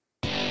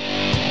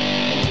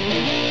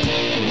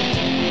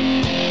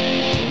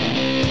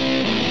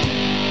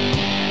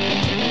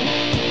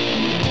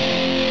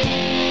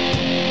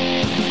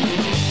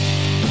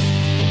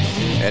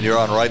here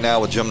on Right Now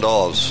with Jim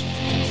Dawes,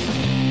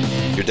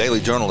 your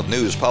daily journal of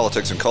news,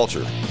 politics, and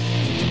culture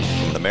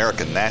from an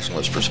American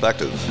nationalist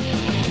perspective.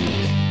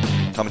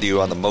 Coming to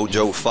you on the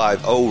Mojo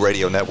 50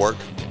 radio network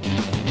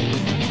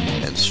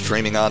and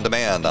streaming on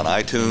demand on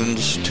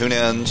iTunes,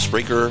 TuneIn,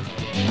 Spreaker,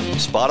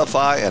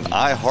 Spotify, and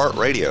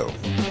iHeartRadio.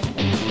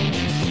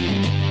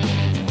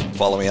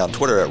 Follow me on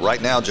Twitter at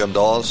Right Now Jim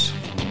Dawes.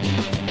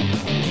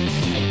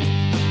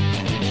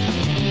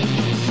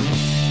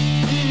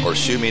 Or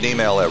shoot me an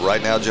email at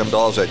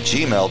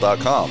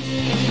rightnowjimdawes@gmail.com.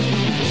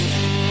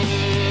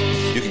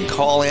 You can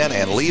call in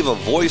and leave a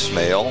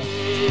voicemail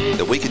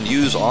that we can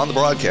use on the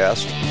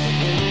broadcast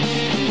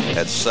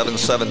at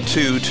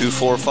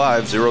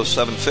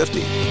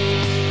 772-245-0750.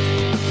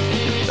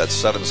 That's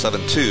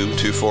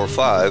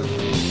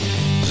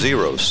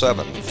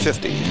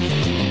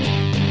 772-245-0750.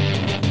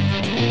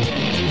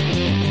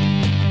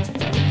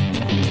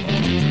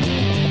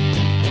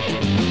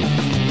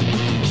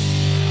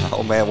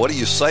 Oh, man, what do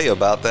you say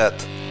about that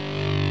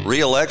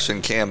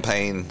re-election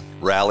campaign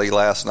rally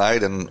last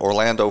night in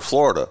Orlando,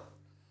 Florida?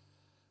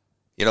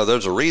 You know,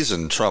 there's a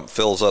reason Trump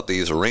fills up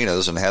these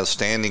arenas and has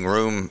standing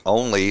room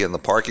only in the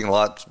parking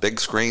lot, big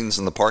screens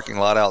in the parking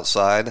lot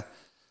outside.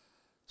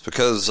 It's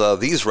because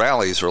these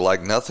rallies are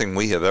like nothing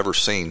we have ever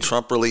seen.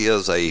 Trump really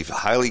is a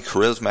highly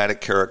charismatic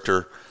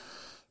character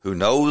who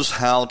knows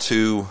how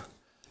to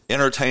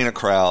entertain a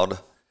crowd.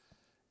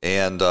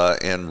 And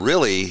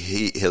really,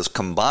 he has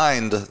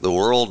combined the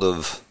world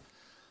of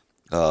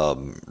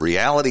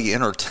reality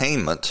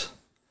entertainment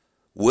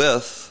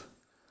with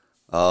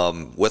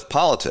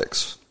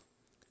politics,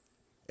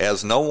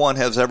 as no one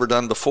has ever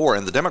done before.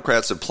 And the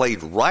Democrats have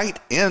played right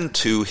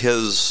into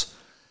his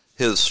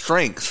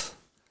strength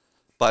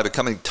by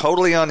becoming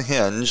totally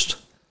unhinged,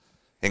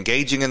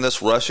 engaging in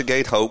this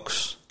Russiagate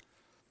hoax,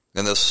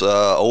 and this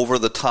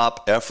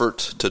over-the-top effort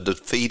to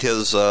defeat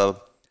his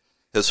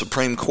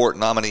Supreme Court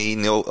nominee,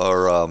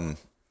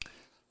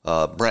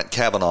 Brett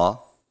Kavanaugh,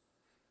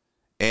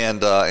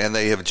 and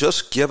they have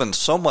just given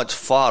so much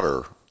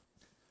fodder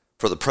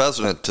for the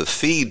president to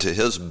feed to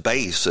his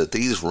base at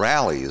these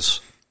rallies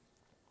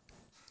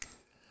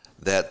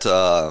that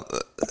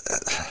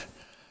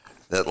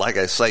like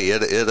I say,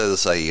 it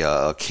is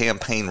a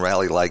campaign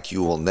rally like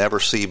you will never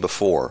see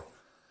before,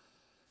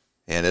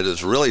 and it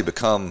has really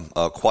become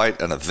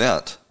quite an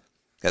event.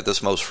 At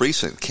this most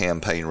recent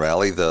campaign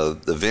rally, the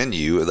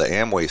venue, the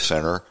Amway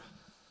Center,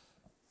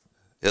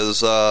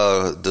 is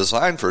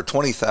designed for a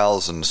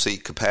 20,000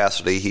 seat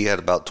capacity. He had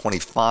about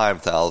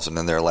 25,000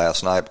 in there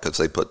last night because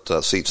they put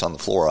seats on the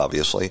floor,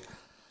 obviously.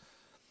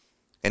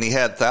 And he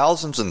had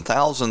thousands and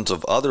thousands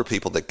of other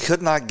people that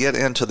could not get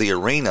into the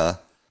arena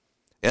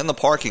in the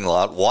parking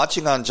lot,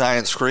 watching on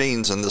giant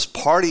screens in this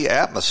party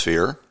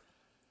atmosphere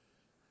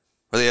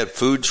where they had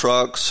food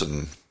trucks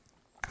and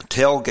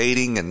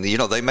tailgating, and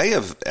they may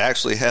have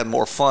actually had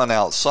more fun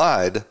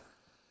outside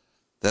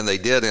than they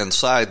did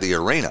inside the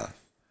arena.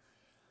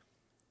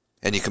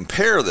 And you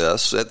compare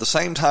this at the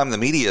same time the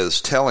media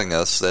is telling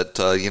us that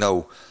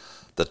the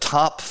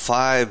top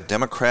 5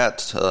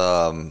 Democrat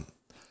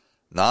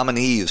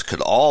nominees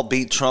could all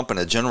beat Trump in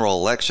a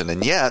general election,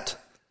 and yet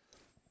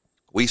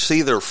we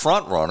see their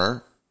front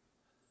runner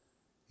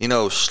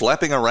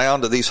schlepping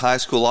around to these high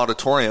school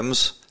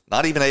auditoriums,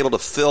 not even able to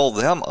fill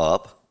them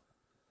up,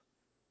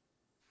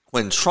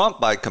 when Trump,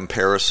 by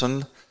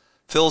comparison,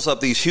 fills up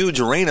these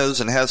huge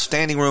arenas and has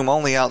standing room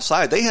only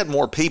outside. They had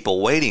more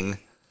people waiting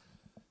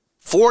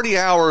 40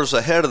 hours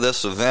ahead of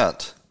this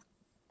event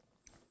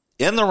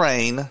in the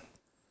rain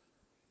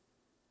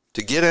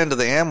to get into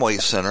the Amway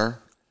Center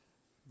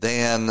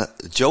than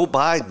Joe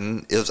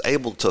Biden is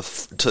able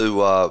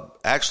to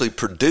actually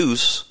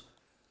produce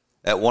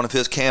at one of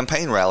his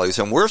campaign rallies.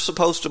 And we're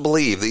supposed to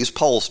believe these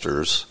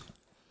pollsters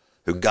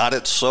who got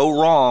it so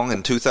wrong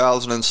in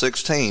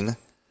 2016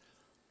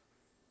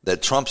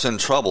 that Trump's in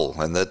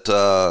trouble, and that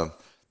the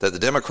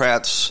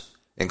Democrats,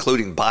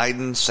 including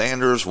Biden,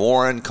 Sanders,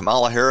 Warren,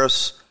 Kamala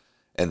Harris,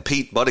 and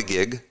Pete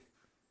Buttigieg,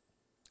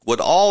 would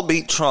all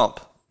beat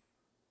Trump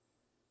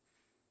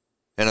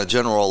in a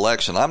general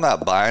election. I'm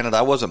not buying it.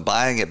 I wasn't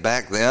buying it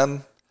back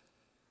then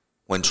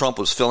when Trump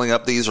was filling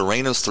up these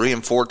arenas 3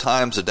 and 4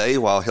 times a day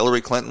while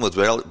Hillary Clinton was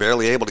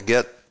barely able to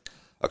get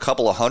a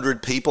couple of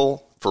hundred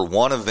people for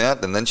one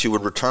event, and then she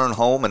would return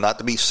home and not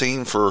to be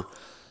seen for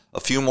a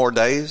few more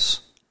days.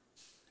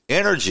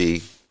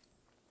 Energy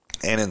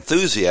and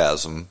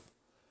enthusiasm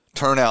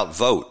turn out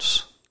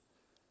votes,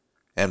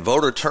 and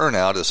voter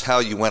turnout is how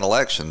you win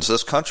elections.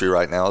 This country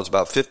right now is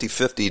about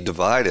 50-50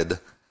 divided.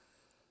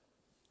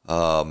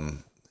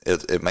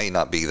 It may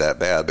not be that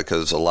bad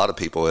because a lot of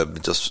people have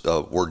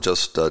were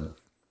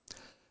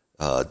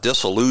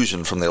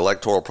disillusioned from the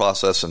electoral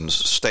process and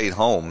stayed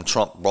home.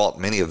 Trump brought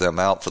many of them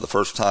out for the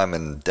first time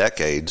in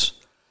decades,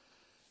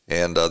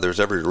 and there's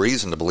every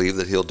reason to believe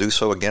that he'll do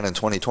so again in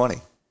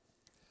 2020.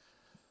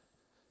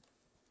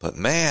 But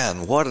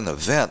man, what an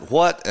event.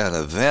 What an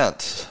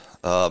event.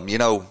 I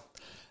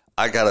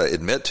got to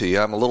admit to you,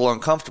 I'm a little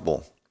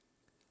uncomfortable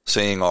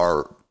seeing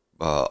our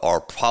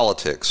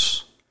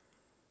politics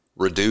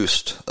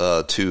reduced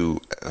to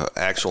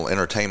actual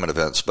entertainment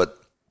events. But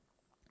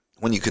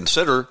when you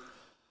consider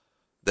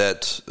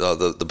that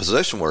the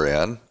position we're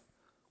in,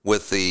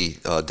 with the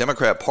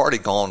Democrat Party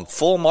gone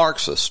full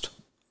Marxist,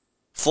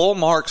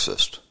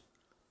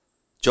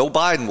 Joe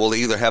Biden will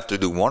either have to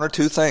do one or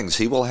two things.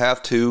 He will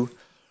have to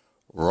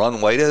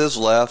run way to his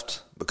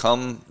left,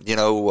 become,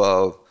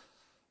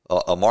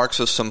 a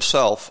Marxist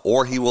himself,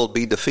 or he will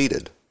be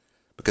defeated,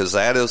 because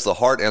that is the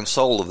heart and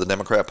soul of the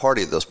Democrat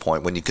Party at this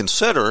point. When you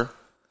consider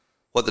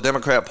what the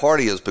Democrat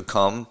Party has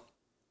become,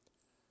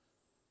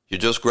 you're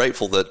just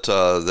grateful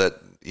that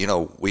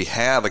we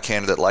have a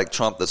candidate like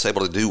Trump that's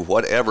able to do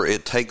whatever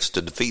it takes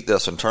to defeat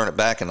this and turn it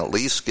back and at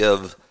least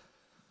give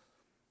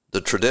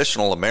the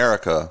traditional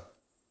America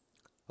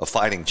a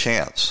fighting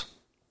chance.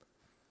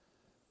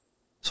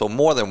 So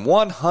more than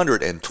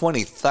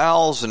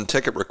 120,000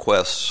 ticket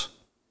requests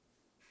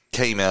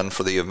came in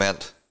for the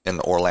event in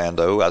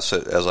Orlando. As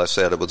I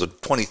said, it was a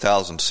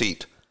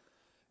 20,000-seat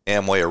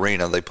Amway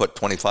Arena. They put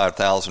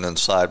 25,000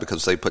 inside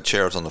because they put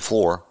chairs on the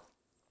floor.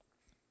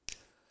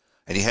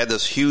 And you had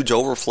this huge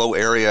overflow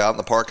area out in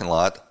the parking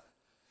lot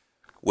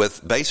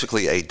with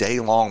basically a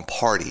day-long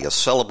party, a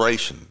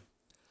celebration.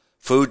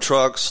 Food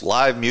trucks,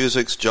 live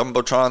music,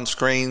 jumbotron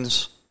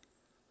screens.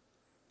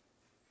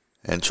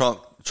 And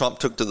Trump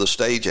took to the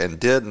stage and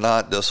did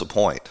not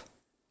disappoint.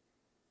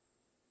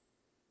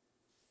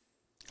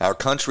 Our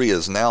country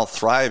is now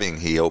thriving,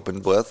 he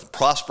opened with,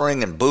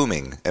 prospering and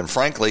booming, and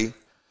frankly,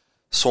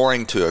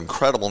 soaring to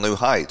incredible new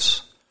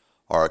heights.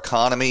 Our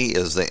economy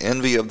is the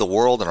envy of the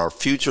world, and our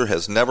future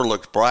has never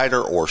looked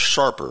brighter or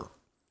sharper.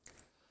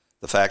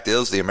 The fact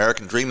is, the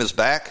American dream is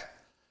back.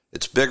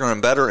 It's bigger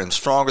and better and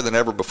stronger than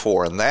ever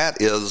before, and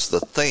that is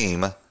the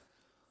theme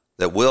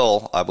that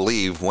will, I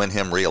believe, win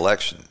him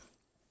re-election.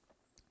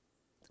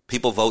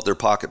 People vote their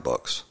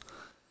pocketbooks.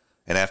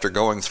 And after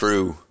going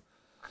through,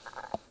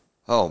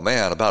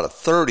 about a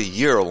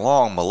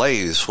 30-year-long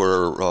malaise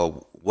where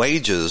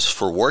wages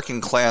for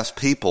working-class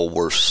people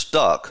were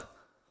stuck,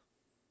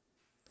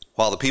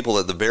 while the people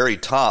at the very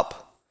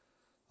top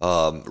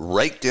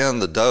raked in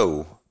the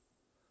dough,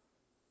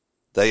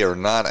 they are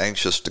not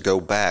anxious to go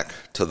back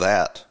to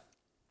that.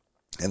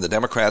 And the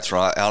Democrats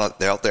are out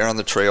there on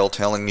the trail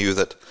telling you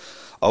that,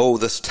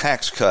 this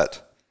tax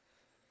cut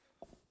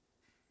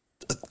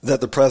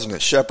that the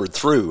president shepherded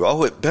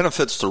through, it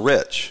benefits the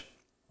rich.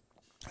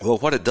 Well,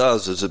 what it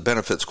does is it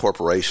benefits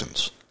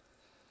corporations.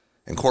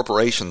 And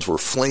corporations were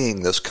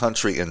fleeing this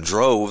country in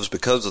droves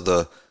because of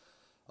the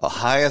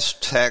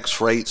highest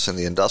tax rates in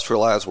the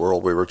industrialized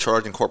world. We were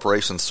charging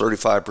corporations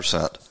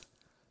 35%.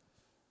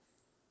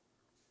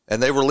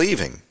 And they were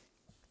leaving.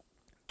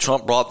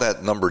 Trump brought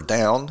that number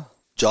down.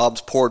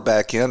 Jobs poured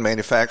back in.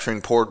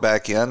 Manufacturing poured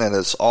back in. And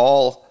it's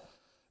all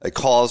a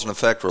cause and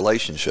effect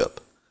relationship.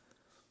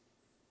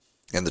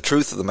 And the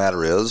truth of the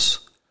matter is,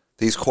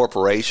 these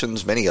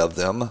corporations, many of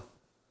them,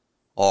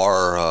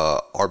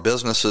 are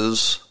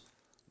businesses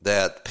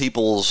that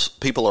people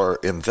are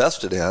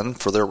invested in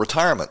for their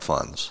retirement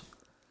funds.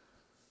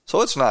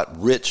 So it's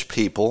not rich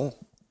people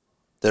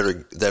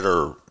that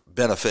are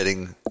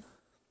benefiting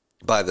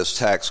by this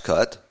tax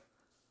cut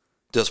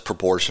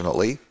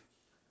disproportionately.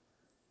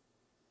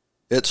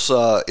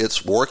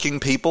 It's working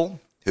people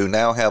who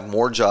now have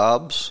more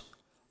jobs,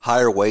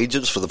 higher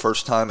wages. For the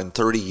first time in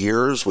 30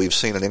 years, we've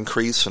seen an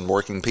increase in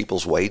working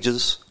people's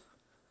wages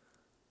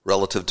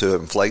relative to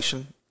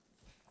inflation.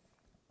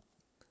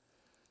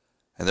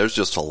 And there's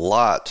just a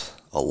lot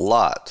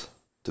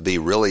to be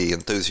really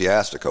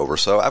enthusiastic over.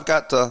 So I've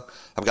got a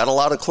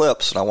lot of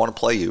clips, and I want to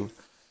play you.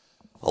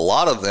 A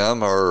lot of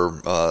them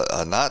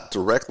are not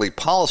directly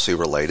policy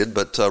related,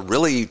 but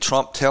really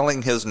Trump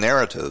telling his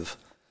narrative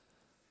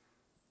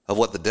of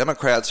what the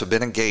Democrats have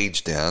been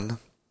engaged in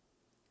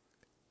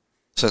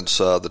since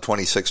the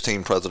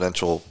 2016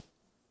 presidential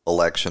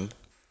election,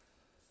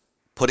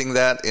 putting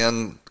that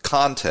in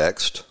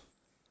context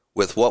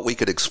with what we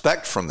could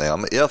expect from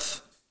them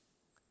if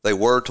they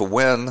were to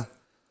win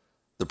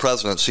the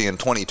presidency in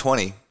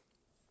 2020,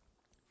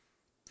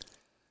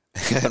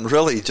 and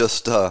really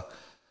just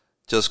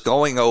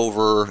going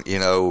over,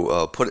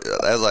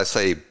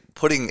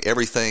 putting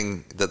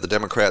everything that the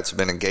Democrats have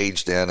been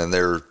engaged in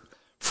their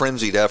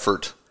frenzied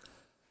effort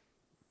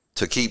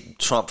to keep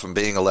Trump from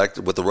being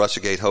elected with the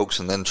Russiagate hoax,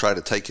 and then try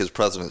to take his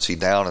presidency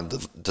down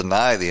and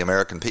deny the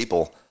American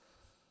people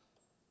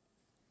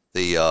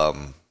the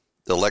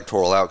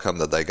electoral outcome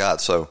that they got.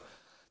 So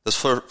this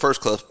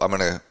first clip I'm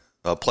going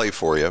to play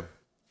for you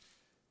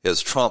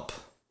is Trump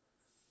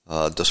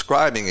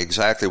describing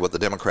exactly what the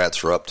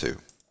Democrats are up to.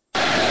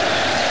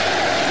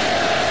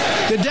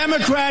 The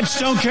Democrats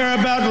don't care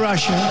about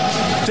Russia.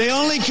 They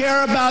only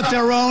care about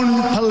their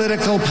own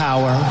political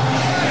power.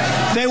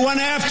 They went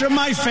after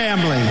my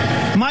family,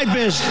 my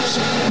business,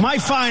 my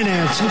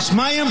finances,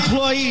 my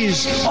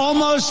employees,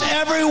 almost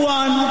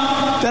everyone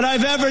that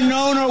I've ever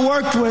known or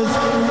worked with.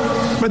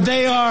 But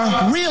they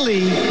are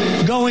really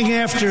going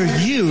after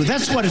you.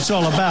 That's what it's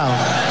all about.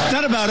 It's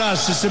not about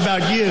us, it's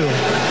about you.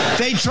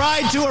 They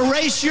tried to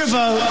erase your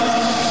vote,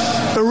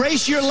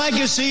 erase your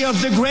legacy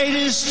of the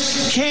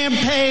greatest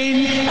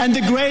campaign and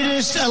the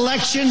greatest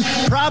election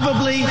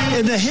probably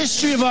in the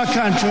history of our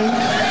country.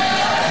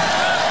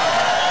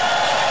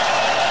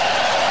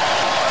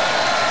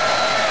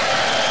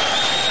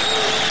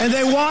 And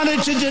they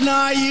wanted to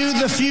deny you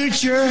the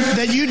future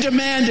that you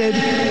demanded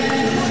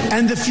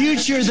and the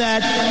future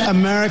that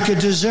America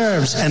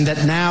deserves and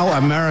that now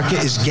America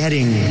is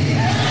getting.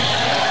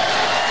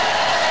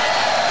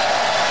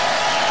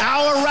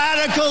 Our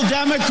radical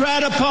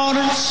Democrat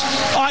opponents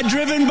are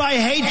driven by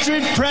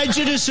hatred,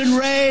 prejudice, and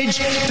rage.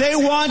 They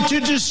want to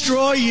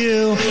destroy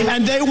you,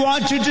 and they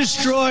want to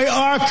destroy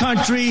our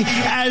country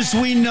as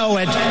we know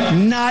it.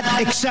 Not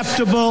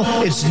acceptable.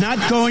 It's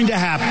not going to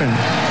happen.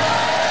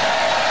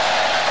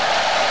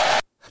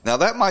 Now,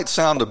 that might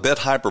sound a bit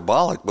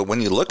hyperbolic, but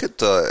when you look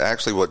at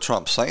actually what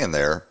Trump's saying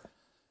there,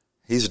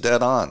 he's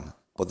dead on.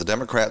 What the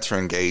Democrats are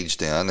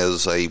engaged in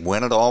is a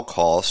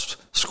win-at-all-cost,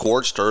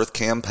 scorched earth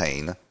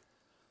campaign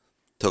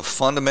to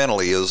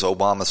fundamentally, as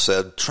Obama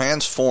said,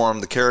 transform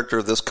the character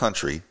of this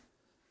country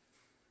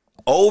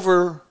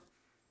over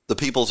the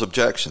people's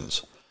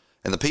objections.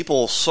 And the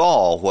people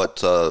saw what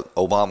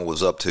Obama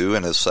was up to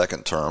in his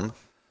second term,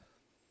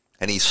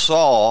 and he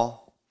saw,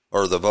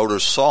 or the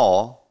voters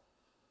saw,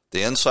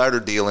 the insider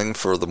dealing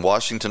for the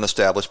Washington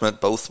establishment,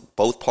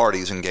 both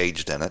parties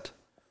engaged in it.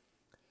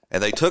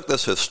 And they took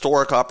this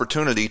historic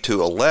opportunity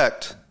to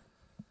elect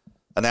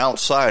an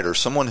outsider,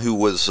 someone who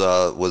was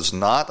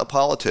not a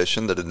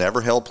politician, that had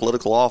never held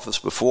political office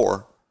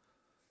before,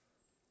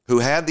 who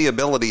had the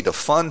ability to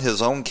fund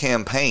his own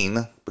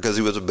campaign because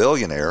he was a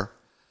billionaire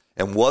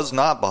and was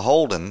not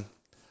beholden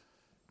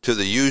to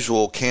the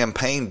usual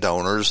campaign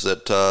donors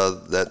that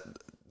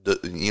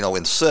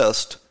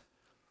insist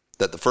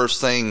that the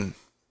first thing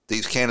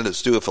these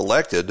candidates do if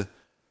elected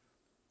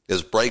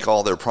is break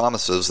all their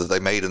promises that they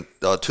made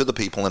to the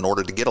people in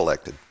order to get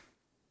elected.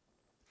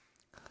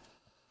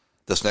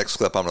 This next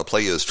clip I'm going to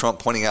play you is Trump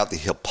pointing out the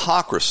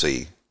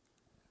hypocrisy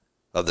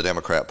of the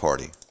Democrat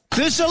Party.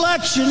 This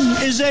election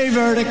is a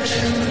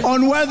verdict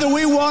on whether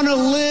we want to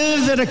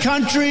live in a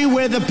country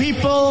where the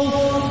people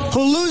who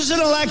lose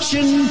an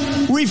election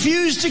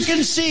refuse to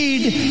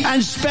concede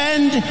and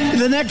spend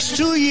the next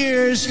 2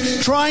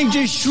 years trying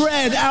to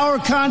shred our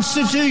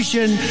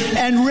Constitution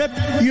and rip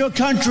your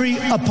country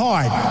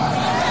apart.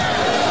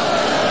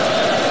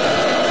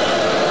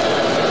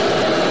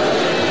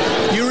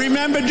 You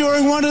remember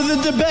during one of the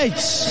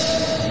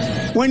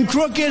debates when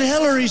crooked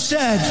Hillary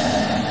said,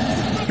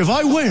 "If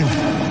I win,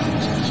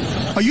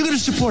 are you going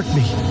to support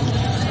me?"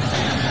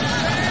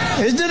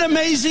 Isn't it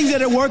amazing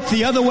that it worked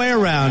the other way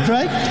around,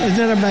 right? Isn't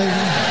it amazing?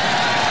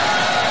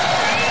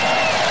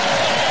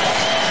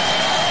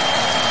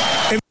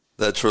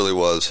 That truly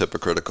was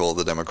hypocritical of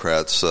the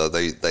Democrats.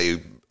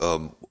 They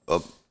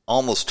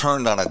almost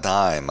turned on a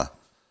dime,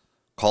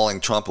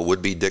 calling Trump a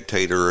would-be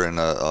dictator and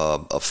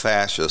a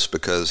fascist,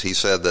 because he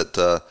said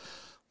that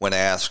when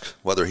asked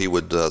whether he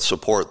would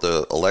support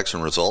the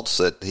election results,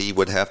 that he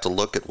would have to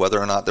look at whether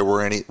or not there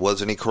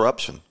was any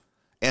corruption.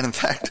 And in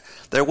fact,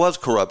 there was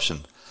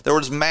corruption. There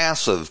was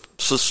massive,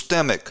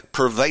 systemic,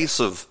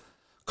 pervasive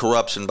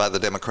corruption by the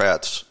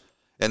Democrats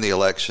in the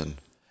election.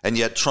 And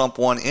yet Trump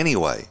won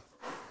anyway.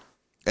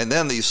 And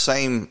then these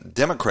same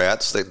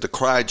Democrats that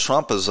decried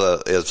Trump as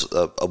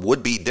a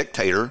would-be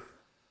dictator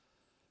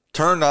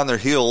turned on their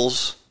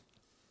heels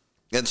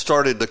and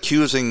started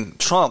accusing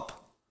Trump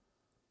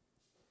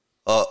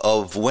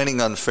of winning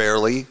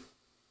unfairly.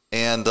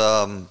 And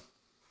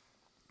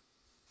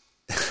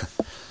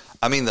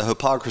I mean, the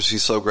hypocrisy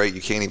is so great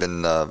you can't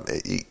even,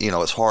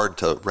 it's hard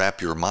to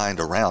wrap your mind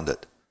around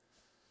it.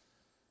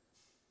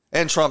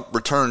 And Trump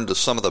returned to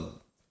some of the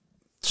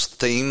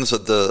themes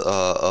of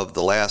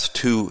the last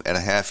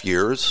 2.5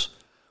 years,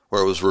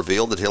 where it was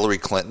revealed that Hillary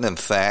Clinton, in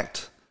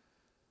fact,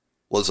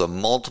 was a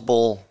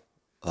multiple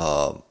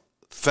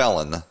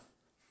felon,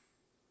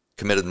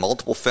 committed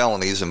multiple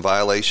felonies in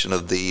violation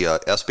of the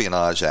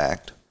Espionage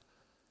Act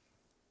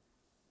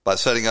by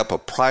setting up a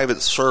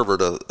private server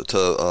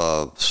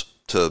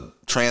to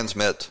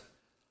transmit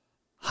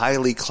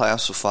highly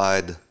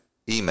classified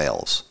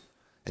emails.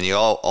 And you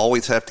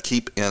always have to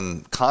keep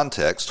in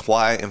context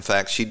why, in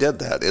fact, she did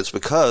that. It's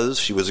because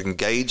she was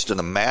engaged in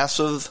a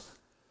massive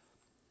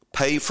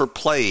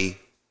pay-for-play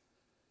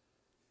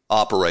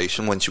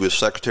operation when she was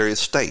Secretary of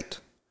State.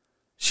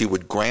 She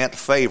would grant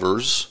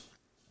favors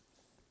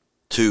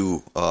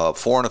to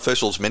foreign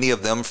officials, many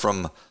of them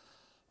from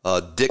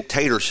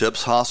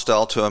dictatorships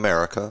hostile to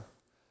America,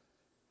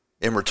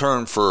 in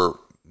return for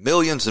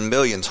millions and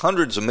millions,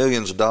 hundreds of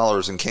millions of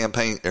dollars in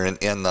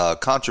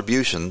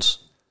contributions,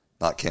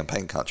 not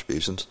campaign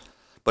contributions,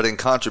 but in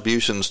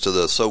contributions to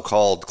the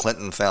so-called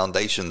Clinton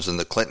foundations and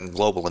the Clinton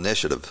Global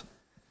Initiative,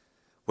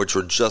 which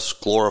were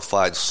just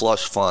glorified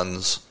slush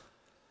funds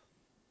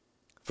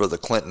for the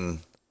Clinton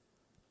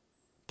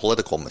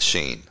political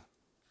machine.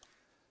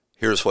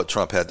 Here's what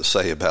Trump had to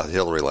say about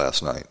Hillary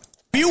last night.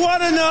 If you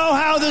want to know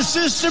how the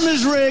system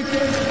is rigged,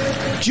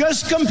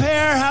 just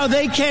compare how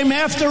they came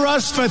after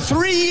us for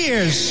 3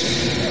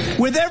 years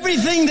with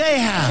everything they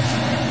have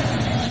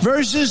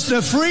versus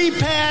the free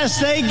pass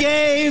they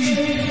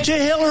gave to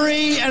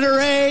Hillary and her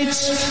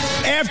aides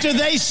after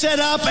they set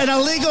up an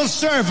illegal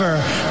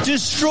server,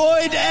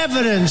 destroyed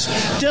evidence,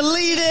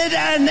 deleted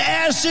and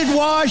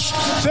acid-washed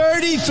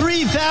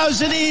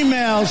 33,000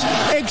 emails,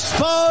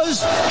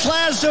 exposed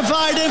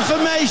classified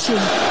information,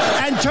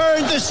 and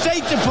turned the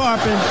State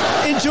Department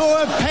into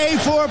a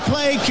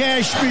pay-for-play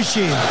cash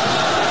machine.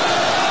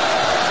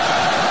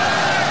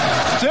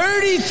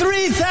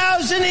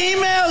 33,000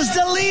 emails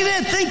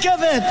deleted. Think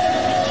of it.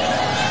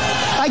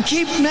 I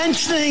keep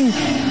mentioning,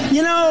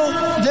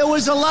 there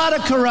was a lot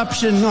of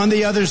corruption on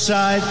the other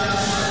side.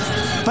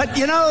 But,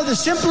 the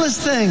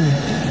simplest thing,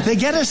 they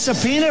get a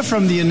subpoena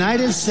from the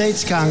United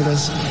States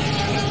Congress,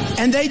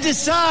 and they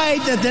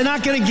decide that they're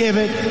not going to give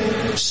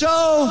it.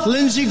 So,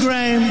 Lindsey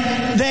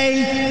Graham,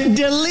 they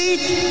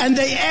delete and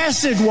they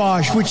acid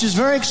wash, which is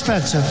very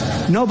expensive.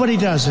 Nobody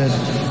does it.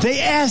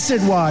 They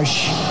acid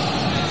wash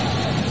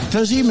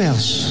those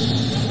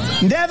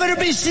emails, never to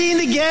be seen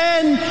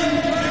again,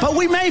 but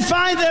we may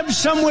find them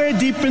somewhere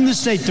deep in the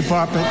State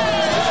Department.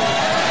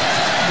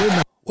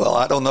 Well,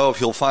 I don't know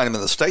if you'll find them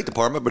in the State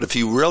Department, but if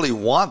you really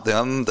want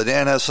them, the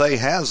NSA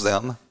has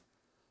them,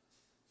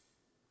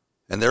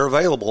 and they're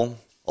available,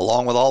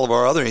 along with all of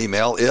our other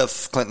email,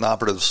 if Clinton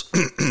operatives,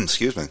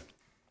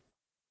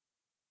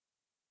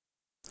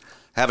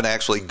 haven't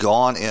actually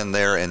gone in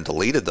there and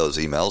deleted those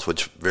emails,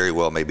 which very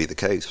well may be the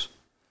case.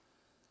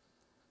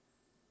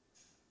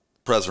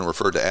 The president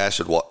referred to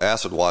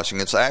acid washing.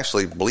 It's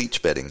actually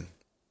bleach bedding.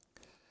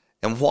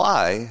 And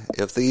why,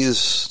 if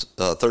these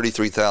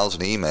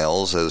 33,000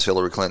 emails, as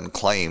Hillary Clinton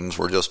claims,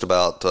 were just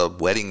about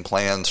wedding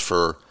plans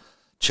for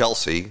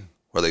Chelsea,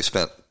 where they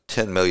spent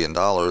 $10 million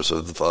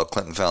of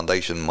Clinton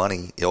Foundation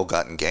money,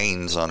 ill-gotten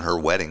gains on her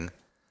wedding,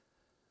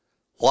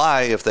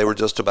 why, if they were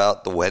just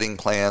about the wedding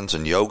plans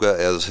and yoga,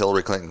 as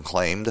Hillary Clinton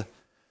claimed,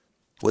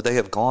 would they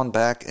have gone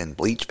back and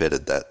bleach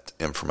bedded that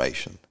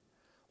information?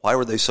 Why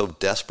were they so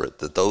desperate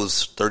that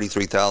those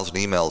 33,000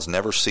 emails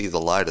never see the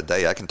light of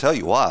day? I can tell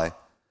you why.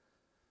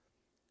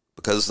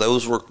 Because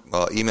those were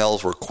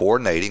emails were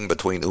coordinating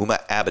between Uma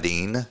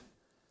Abedin,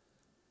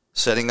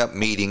 setting up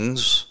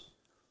meetings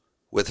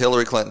with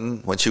Hillary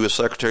Clinton when she was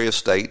Secretary of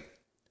State,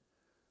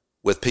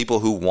 with people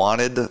who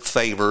wanted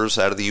favors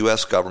out of the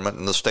U.S. government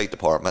and the State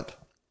Department,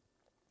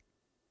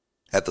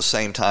 at the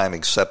same time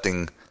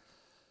accepting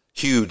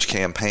huge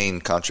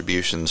campaign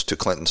contributions to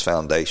Clinton's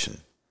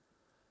foundation.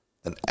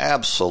 An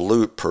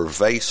absolute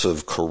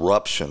pervasive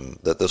corruption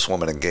that this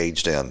woman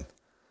engaged in.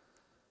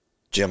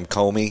 Jim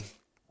Comey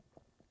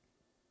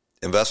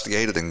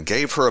investigated and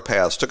gave her a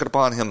pass, took it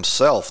upon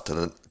himself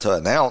to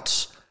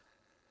announce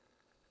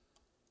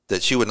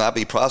that she would not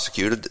be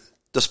prosecuted,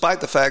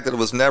 despite the fact that it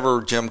was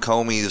never Jim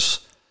Comey's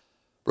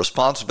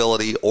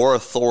responsibility or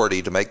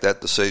authority to make that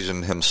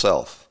decision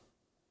himself.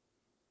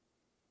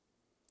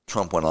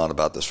 Trump went on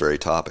about this very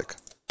topic.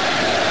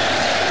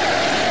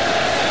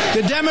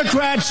 The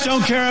Democrats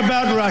don't care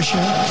about Russia.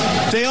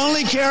 They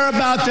only care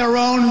about their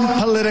own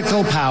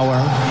political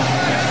power.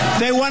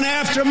 They went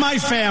after my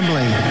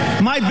family,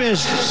 my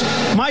business,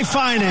 my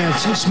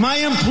finances, my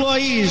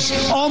employees,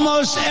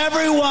 almost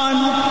everyone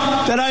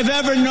that I've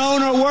ever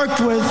known or worked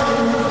with.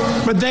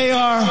 But they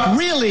are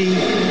really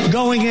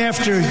going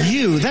after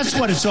you. That's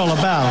what it's all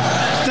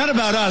about. It's not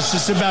about us,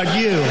 it's about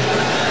you.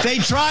 They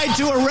tried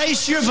to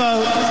erase your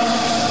vote,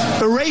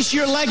 erase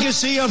your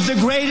legacy of the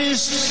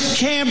greatest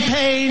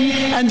campaign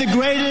and the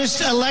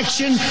greatest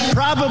election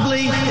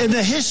probably in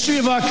the history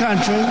of our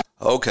country.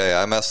 Okay,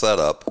 I messed that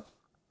up.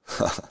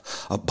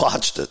 I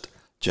botched it,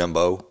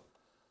 Jimbo.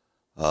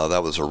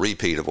 That was a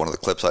repeat of one of the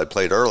clips I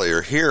played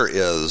earlier. Here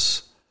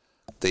is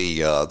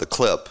the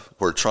clip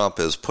where Trump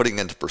is putting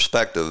into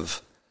perspective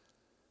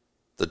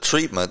the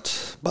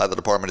treatment by the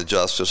Department of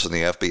Justice and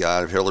the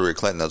FBI of Hillary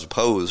Clinton as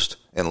opposed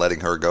in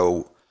letting her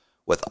go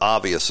with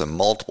obvious and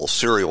multiple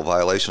serial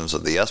violations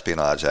of the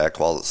Espionage Act,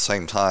 while at the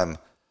same time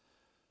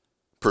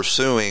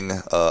pursuing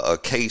a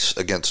case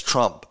against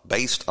Trump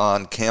based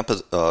on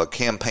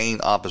campaign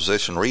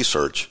opposition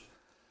research.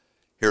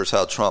 Here's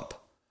how Trump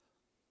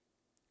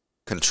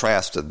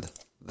contrasted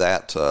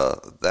that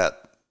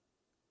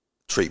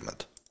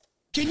treatment.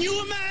 Can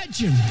you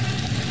imagine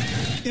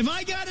if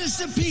I got a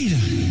subpoena?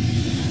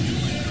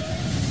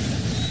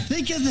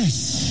 Think of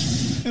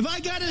this. If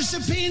I got a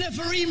subpoena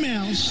for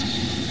emails,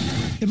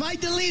 if I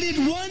deleted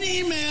one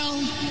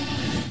email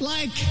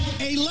like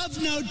a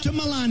love note to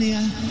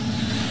Melania,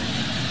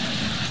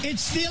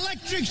 it's the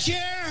electric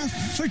chair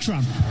for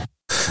Trump.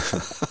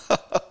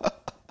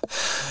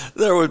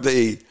 There would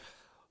be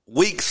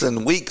weeks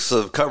and weeks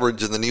of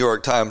coverage in the New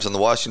York Times and the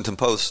Washington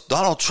Post.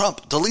 Donald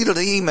Trump deleted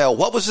an email.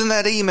 What was in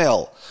that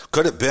email?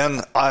 Could it have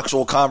been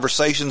actual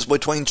conversations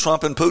between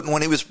Trump and Putin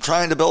when he was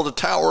trying to build a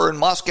tower in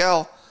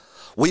Moscow?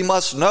 We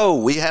must know.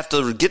 We have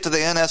to get to the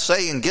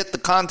NSA and get the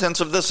contents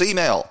of this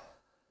email.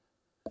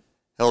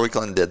 Hillary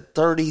Clinton did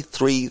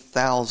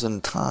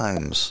 33,000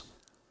 times.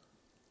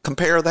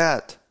 Compare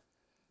that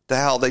to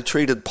how they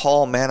treated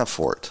Paul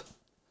Manafort.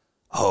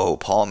 Oh,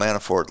 Paul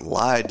Manafort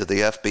lied to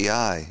the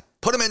FBI.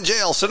 Put him in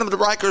jail. Send him to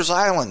Rikers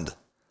Island.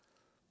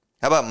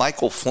 How about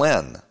Michael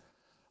Flynn?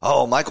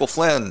 Oh, Michael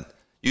Flynn,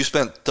 you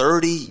spent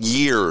 30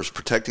 years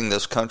protecting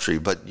this country,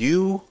 but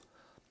you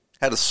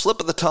had a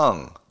slip of the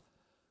tongue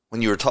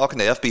when you were talking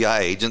to FBI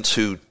agents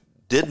who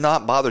did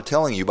not bother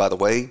telling you, by the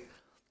way,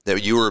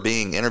 that you were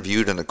being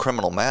interviewed in a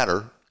criminal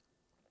matter,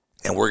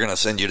 and we're going to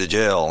send you to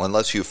jail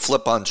unless you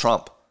flip on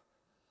Trump.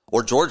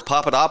 Or George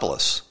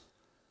Papadopoulos.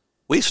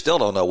 We still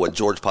don't know what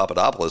George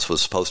Papadopoulos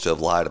was supposed to have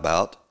lied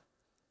about.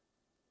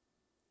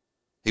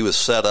 He was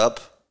set up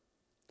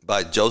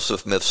by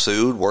Joseph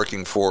Mifsud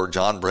working for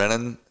John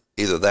Brennan,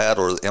 either that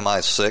or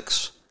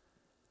MI6,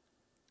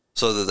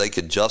 so that they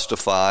could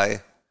justify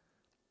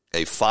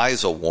a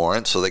FISA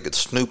warrant so they could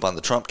snoop on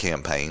the Trump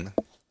campaign.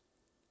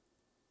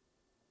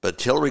 But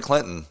Hillary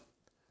Clinton,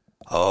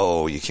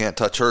 oh, you can't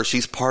touch her.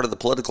 She's part of the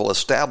political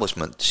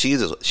establishment. She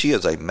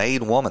is a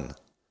made woman.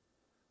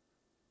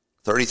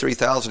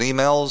 33,000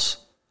 emails,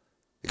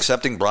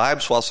 accepting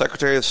bribes while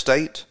Secretary of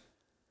State,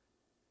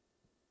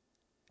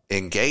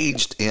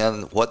 engaged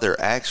in what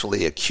they're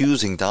actually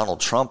accusing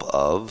Donald Trump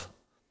of,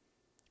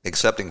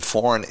 accepting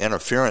foreign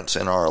interference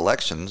in our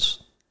elections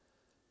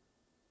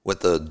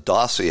with the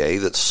dossier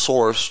that's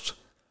sourced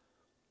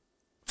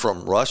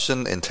from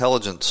Russian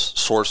intelligence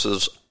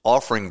sources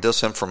offering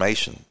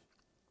disinformation.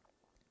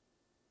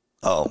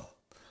 Oh,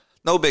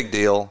 no big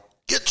deal.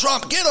 Get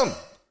Trump, get him!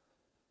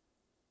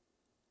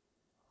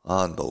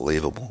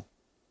 Unbelievable.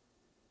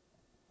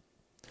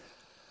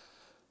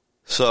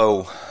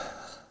 So,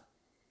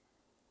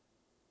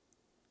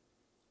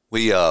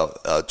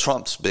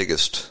 Trump's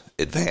biggest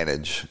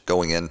advantage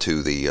going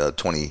into the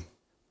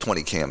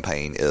 2020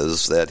 campaign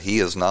is that he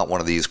is not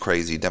one of these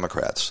crazy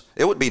Democrats.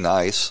 It would be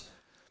nice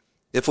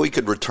if we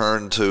could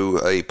return to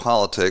a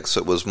politics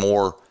that was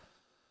more,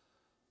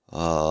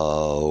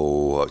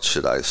 what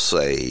should I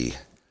say,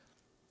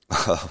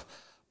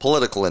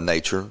 political in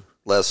nature,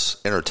 less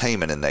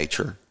entertainment in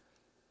nature.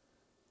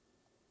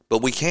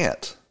 But we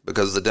can't,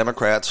 because the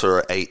Democrats are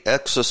an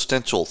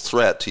existential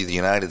threat to the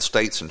United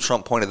States, and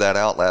Trump pointed that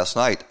out last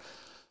night.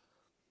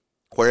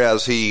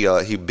 Whereas he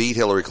beat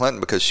Hillary Clinton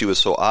because she was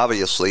so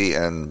obviously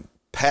and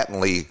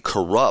patently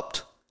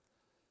corrupt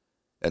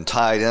and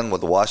tied in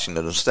with the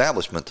Washington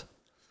establishment,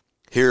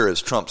 here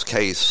is Trump's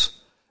case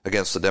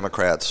against the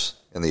Democrats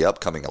in the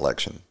upcoming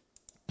election.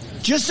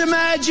 Just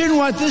imagine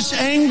what this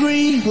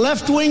angry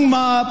left-wing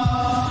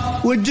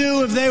mob would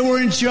do if they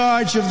were in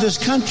charge of this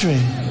country.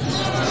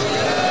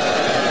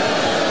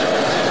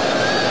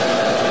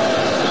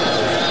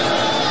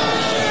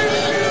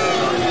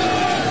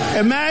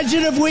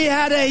 Imagine if we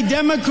had a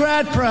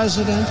Democrat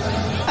president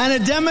and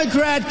a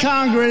Democrat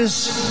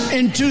Congress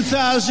in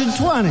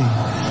 2020.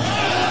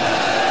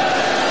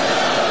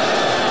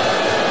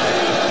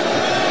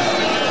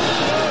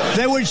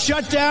 They would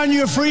shut down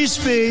your free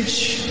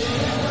speech,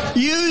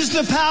 use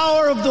the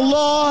power of the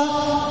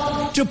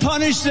law to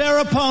punish their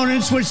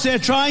opponents, which they're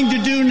trying to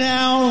do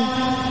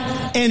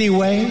now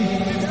anyway.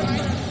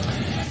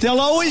 They'll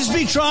always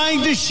be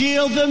trying to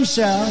shield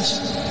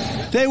themselves.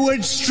 They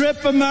would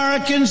strip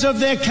Americans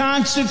of their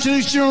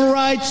constitutional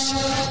rights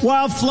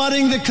while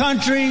flooding the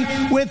country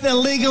with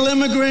illegal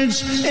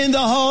immigrants in the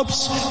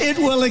hopes it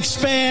will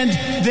expand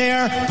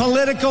their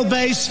political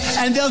base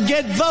and they'll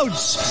get votes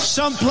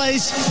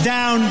someplace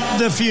down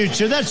the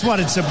future. That's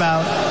what it's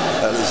about.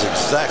 That is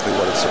exactly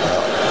what it's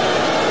about.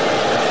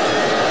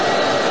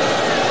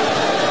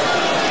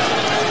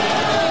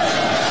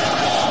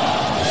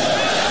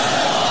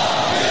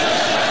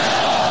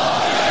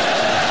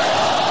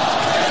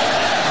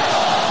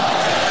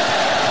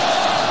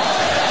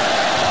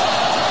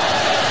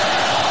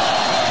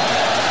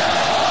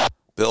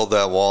 Build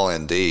that wall,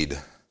 indeed.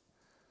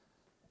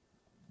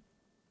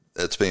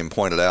 It's being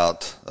pointed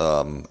out,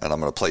 and I'm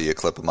going to play you a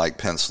clip of Mike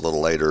Pence a little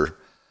later,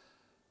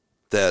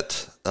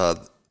 that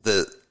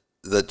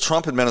the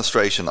Trump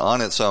administration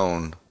on its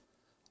own,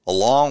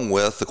 along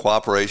with the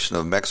cooperation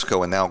of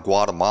Mexico and now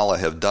Guatemala,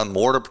 have done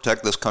more to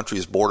protect this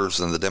country's borders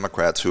than the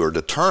Democrats, who are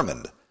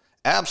determined,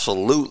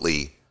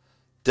 absolutely,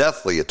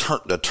 deathly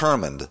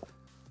determined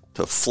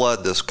to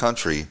flood this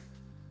country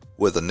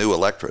with a new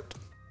electorate.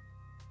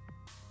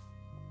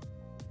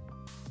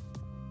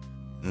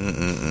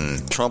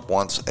 Trump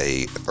wants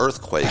an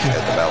earthquake at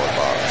the ballot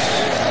box.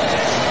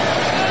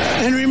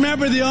 And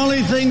remember, the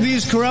only thing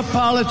these corrupt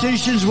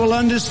politicians will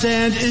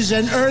understand is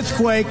an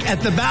earthquake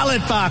at the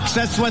ballot box.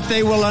 That's what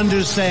they will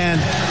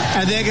understand,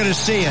 and they're going to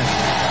see it.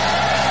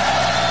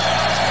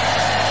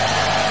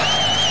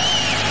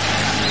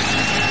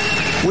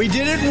 We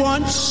did it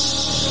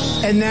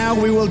once, and now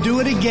we will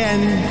do it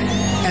again.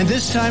 And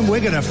this time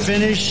we're going to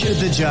finish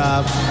the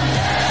job.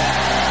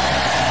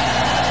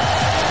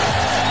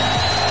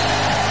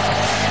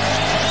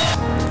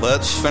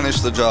 Let's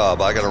finish the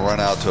job. I got to run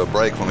out to a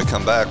break. When we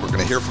come back, we're going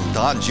to hear from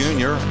Don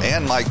Jr.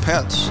 and Mike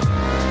Pence.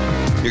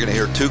 You're going to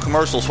hear 2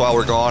 commercials while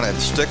we're gone, and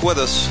stick with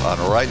us on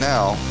Right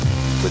Now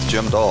with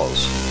Jim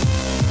Dawes.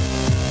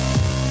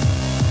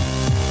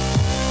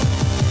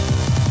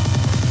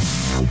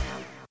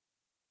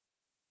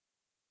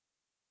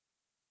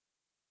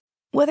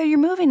 Whether you're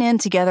moving in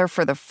together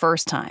for the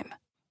first time,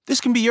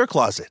 this can be your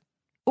closet,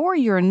 or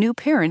you're a new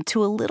parent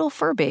to a little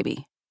fur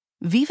baby,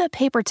 Viva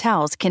paper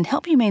towels can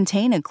help you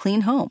maintain a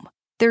clean home.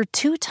 They're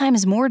 2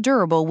 times more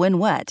durable when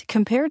wet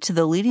compared to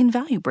the leading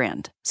value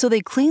brand, so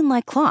they clean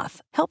like cloth,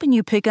 helping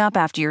you pick up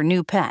after your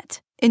new pet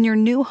in your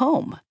new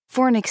home.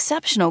 For an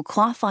exceptional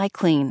cloth-like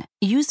clean,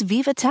 use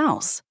Viva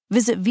towels.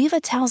 Visit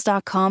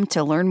vivatowels.com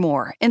to learn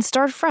more and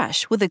start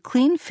fresh with a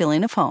clean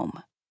feeling of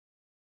home.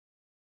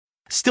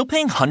 Still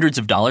paying hundreds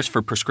of dollars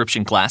for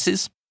prescription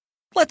glasses?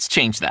 Let's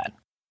change that.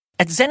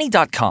 At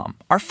Zenni.com,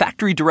 our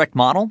factory direct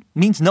model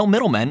means no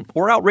middlemen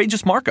or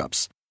outrageous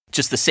markups.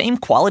 Just the same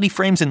quality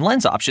frames and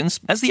lens options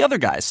as the other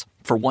guys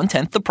for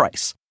 1/10 the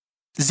price.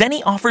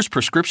 Zenni offers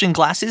prescription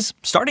glasses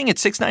starting at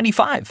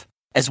 $6.95,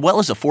 as well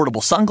as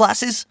affordable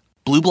sunglasses,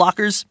 blue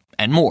blockers,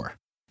 and more.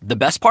 The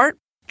best part?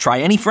 Try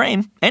any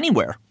frame,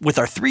 anywhere, with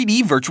our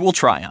 3D virtual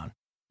try-on.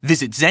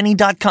 Visit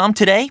Zenni.com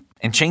today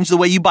and change the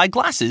way you buy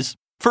glasses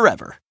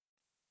forever.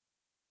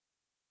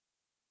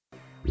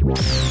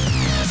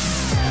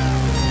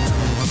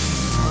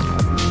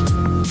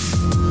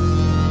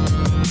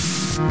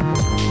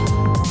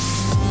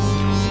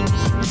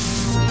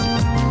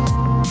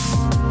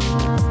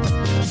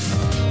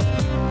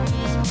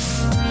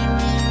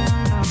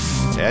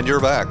 And you're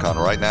back on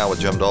Right Now with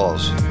Jim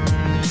Dawes,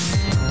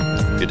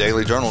 your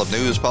daily journal of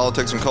news,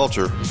 politics, and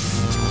culture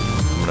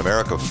from an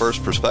America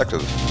First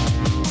perspective.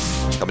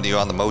 Coming to you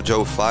on the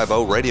Mojo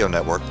 50 radio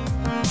network.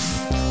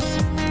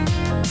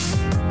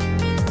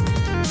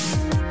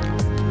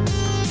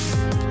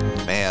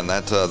 Man,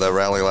 that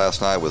rally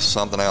last night was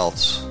something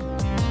else.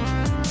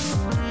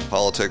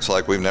 Politics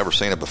like we've never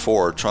seen it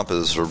before. Trump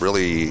has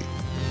really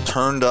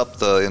turned up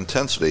the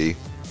intensity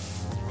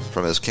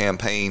from his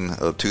campaign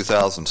of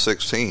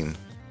 2016.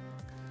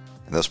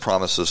 And this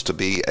promises to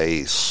be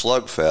a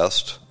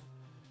slugfest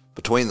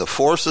between the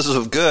forces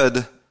of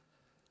good,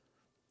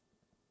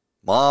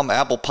 Mom,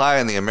 apple pie,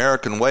 and the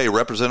American way,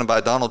 represented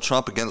by Donald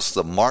Trump, against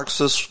the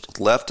Marxist,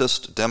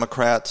 leftist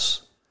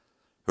Democrats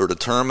who are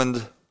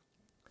determined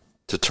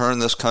to turn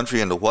this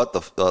country into what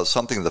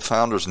something the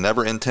founders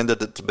never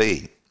intended it to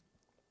be.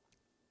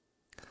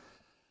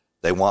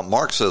 They want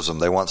Marxism.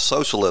 They want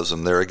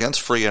socialism. They're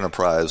against free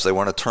enterprise. They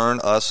want to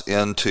turn us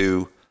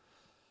into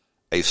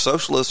a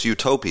socialist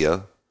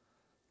utopia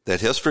that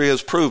history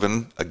has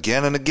proven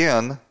again and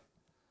again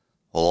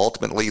will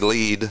ultimately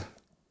lead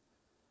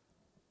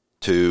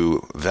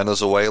to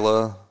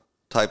Venezuela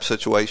type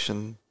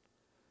situation,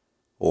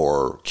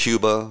 or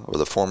Cuba, or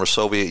the former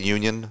Soviet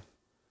Union.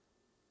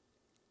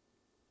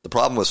 The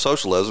problem with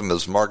socialism,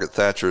 as Margaret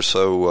Thatcher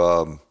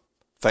so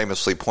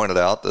famously pointed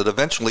out, that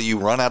eventually you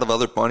run out of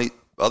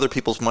other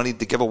people's money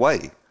to give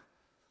away.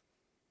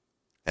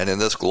 And in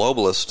this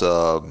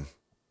globalist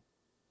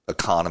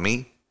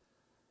economy,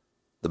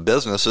 the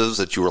businesses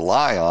that you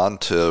rely on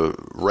to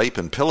rape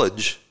and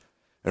pillage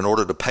in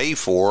order to pay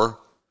for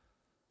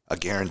a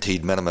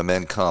guaranteed minimum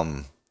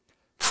income,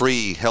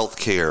 free health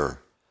care,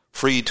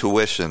 free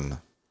tuition,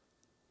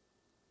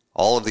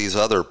 all of these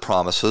other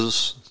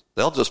promises,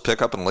 they'll just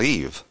pick up and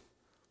leave.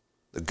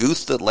 The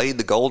goose that laid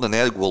the golden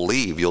egg will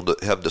leave. You'll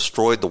have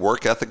destroyed the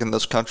work ethic in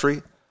this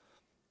country.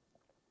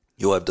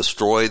 You'll have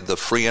destroyed the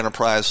free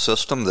enterprise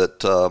system that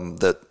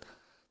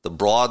the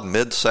broad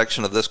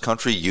midsection of this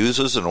country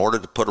uses in order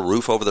to put a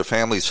roof over their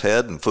family's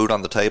head and food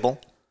on the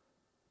table.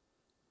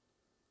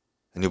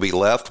 And you'll be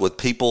left with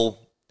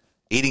people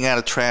eating out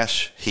of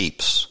trash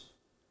heaps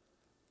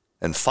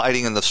and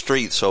fighting in the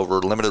streets over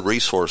limited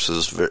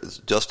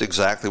resources, just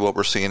exactly what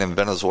we're seeing in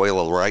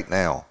Venezuela right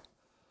now.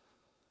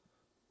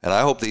 And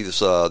I hope these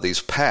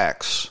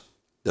PACs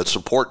that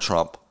support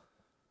Trump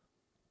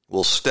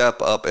will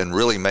step up and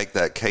really make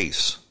that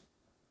case.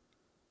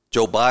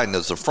 Joe Biden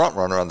is the front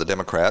runner on the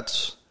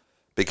Democrats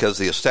because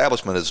the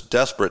establishment is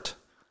desperate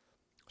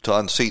to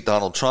unseat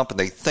Donald Trump, and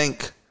they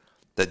think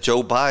that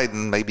Joe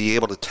Biden may be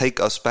able to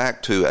take us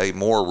back to a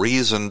more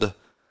reasoned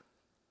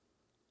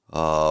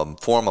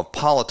form of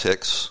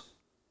politics,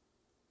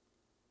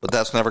 but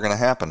that's never going to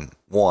happen.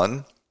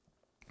 One,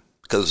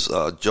 because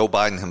Joe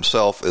Biden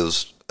himself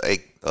is a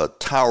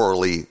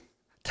toweringly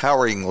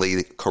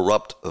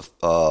corrupt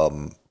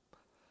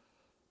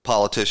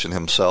politician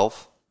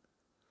himself,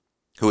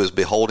 who is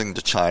beholden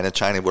to China.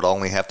 China would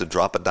only have to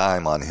drop a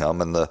dime on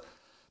him, and the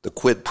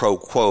quid pro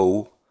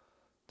quo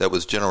that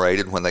was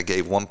generated when they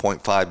gave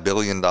 $1.5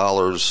 billion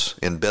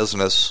in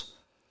business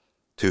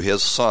to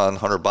his son,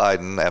 Hunter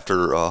Biden,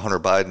 after Hunter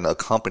Biden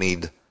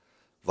accompanied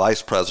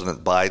Vice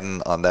President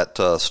Biden on that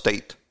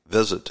state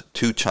visit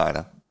to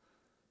China.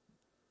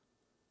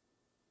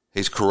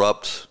 He's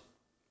corrupt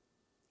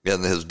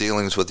in his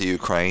dealings with the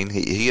Ukraine.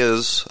 He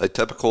is a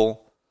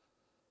typical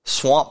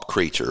swamp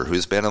creature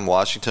who's been in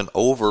Washington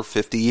over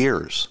 50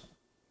 years.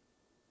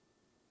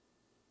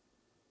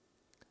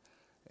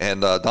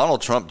 And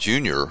Donald Trump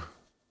Jr.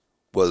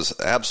 was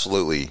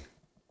absolutely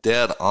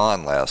dead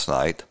on last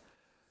night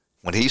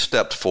when he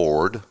stepped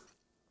forward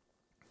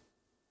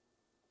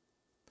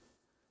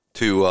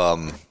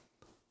to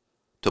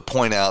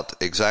point out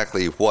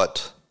exactly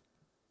what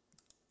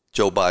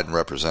Joe Biden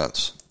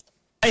represents.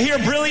 I hear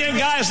brilliant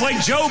guys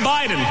like Joe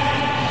Biden.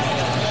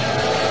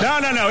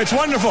 No, it's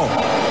wonderful.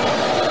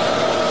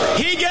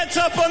 He gets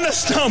up on the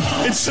stump.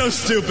 It's so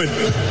stupid.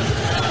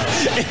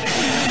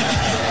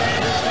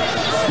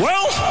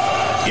 Well,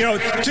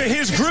 to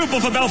his group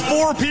of about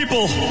 4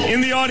 people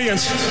in the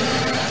audience,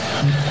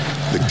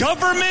 the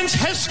government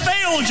has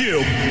failed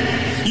you.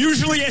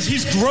 Usually as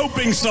he's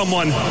groping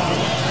someone.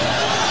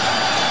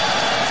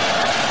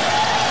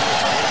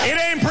 It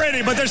ain't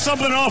pretty, but there's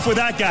something off with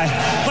that guy.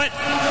 But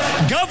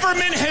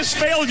government has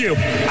failed you.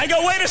 I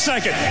go, wait a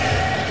second.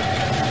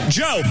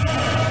 Joe,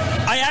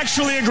 I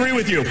actually agree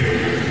with you.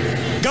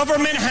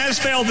 Government has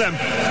failed them.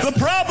 The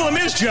problem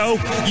is, Joe,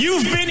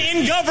 you've been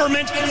in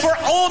government for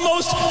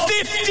almost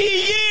 50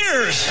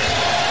 years.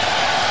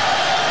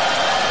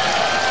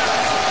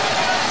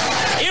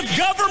 If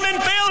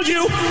government failed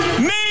you,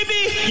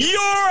 maybe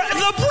you're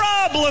the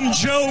problem,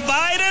 Joe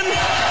Biden.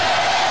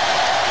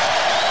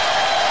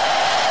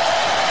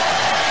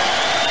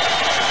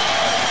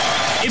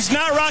 It's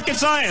not rocket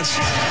science.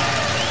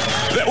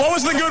 What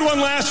was the good one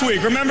last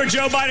week? Remember,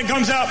 Joe Biden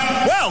comes out,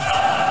 well,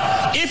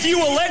 if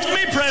you elect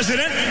me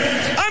president,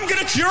 I'm going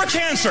to cure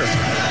cancer.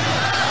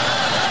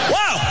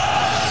 Wow.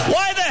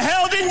 Why the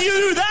hell didn't you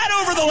do that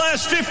over the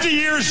last 50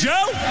 years,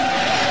 Joe?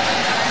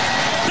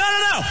 No.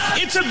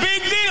 It's a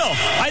big deal.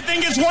 I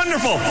think it's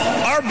wonderful.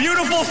 Our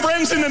beautiful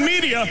friends in the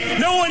media,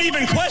 no one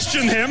even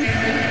questioned him.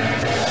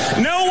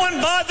 No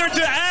one bothered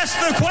to ask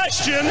the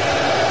question.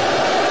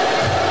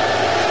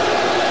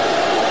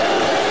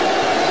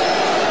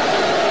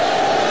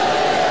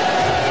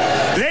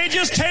 They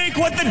just take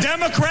what the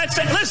Democrats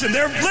say. Listen,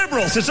 they're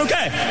liberals. It's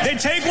okay. They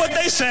take what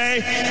they say.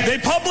 They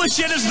publish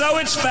it as though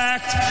it's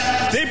fact.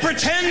 They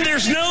pretend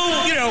there's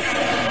no,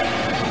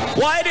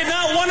 Why did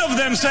not one of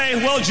them say,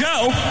 well,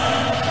 Joe,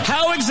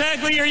 how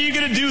exactly are you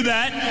going to do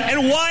that?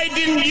 And why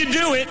didn't you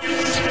do it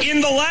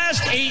in the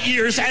last 8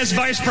 years as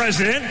vice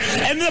president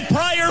and the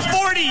prior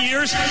 40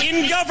 years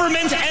in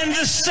government and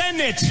the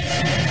Senate?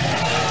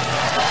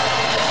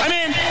 I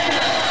mean,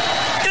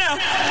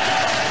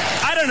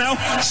 I don't know.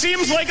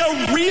 Seems like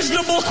a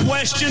reasonable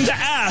question to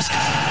ask.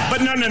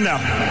 But no.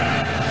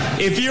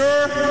 If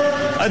you're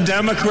a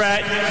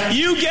Democrat,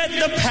 you get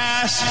the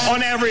pass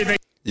on everything.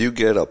 You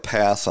get a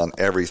pass on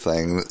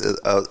everything.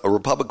 A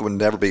Republican would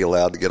never be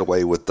allowed to get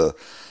away with the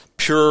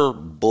pure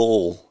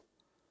bull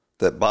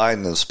that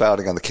Biden is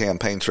spouting on the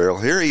campaign trail.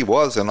 Here he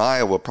was in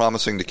Iowa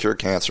promising to cure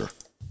cancer.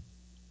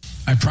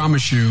 I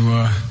promise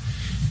you,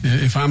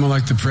 if I'm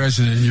elected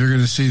president, you're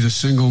going to see the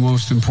single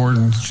most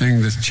important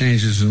thing that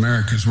changes in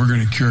America is we're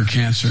going to cure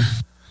cancer.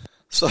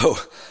 So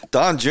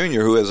Don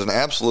Jr., who is an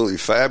absolutely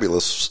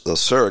fabulous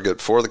surrogate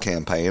for the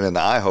campaign, and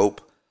I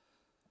hope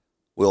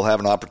we'll have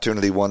an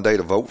opportunity one day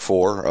to vote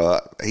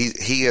for.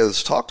 He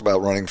has talked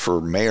about running for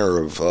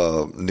mayor of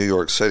New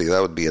York City.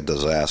 That would be a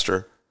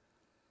disaster.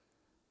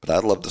 But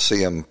I'd love to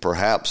see him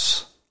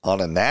perhaps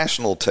on a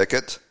national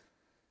ticket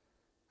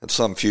at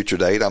some future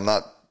date. I'm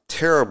not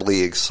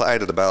terribly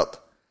excited about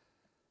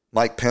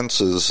Mike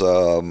Pence's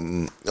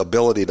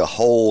ability to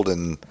hold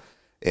and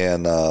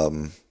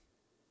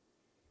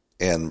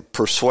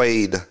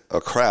persuade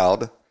a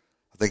crowd. I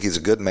think he's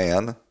a good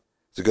man.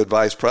 He's a good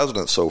vice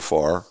president so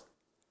far.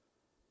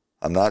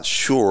 I'm not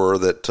sure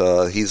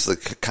that he's the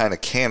kind of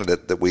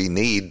candidate that we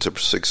need to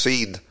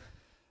succeed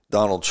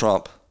Donald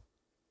Trump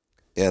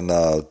in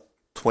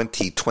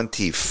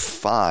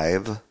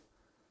 2025.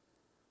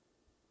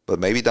 But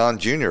maybe Don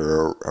Jr.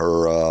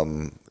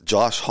 or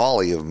Josh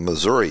Hawley of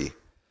Missouri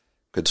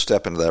could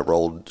step into that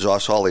role.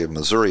 Josh Hawley of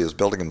Missouri is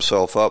building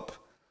himself up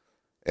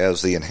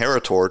as the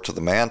inheritor to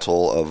the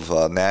mantle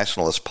of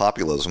nationalist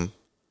populism.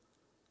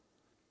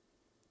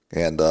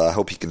 And I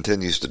hope he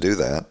continues to do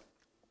that.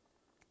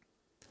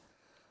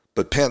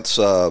 But Pence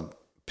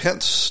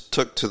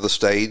took to the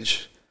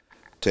stage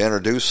to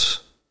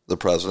introduce the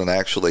president.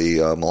 Actually,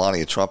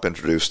 Melania Trump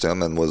introduced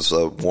him and was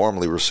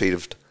warmly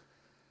received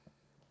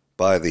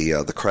by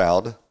the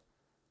crowd.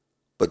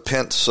 But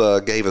Pence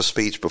gave a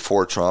speech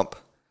before Trump,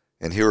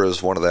 and here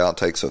is one of the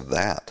outtakes of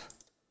that.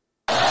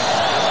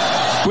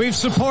 We've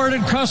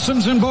supported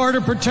Customs and Border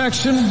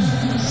Protection.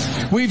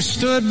 We've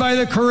stood by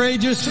the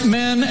courageous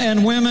men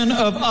and women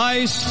of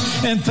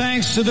ICE, and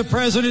thanks to the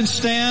president's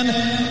stand,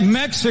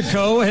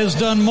 Mexico has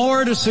done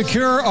more to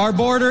secure our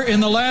border in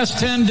the last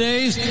 10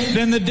 days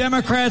than the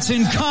Democrats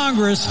in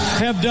Congress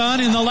have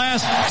done in the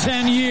last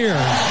 10 years.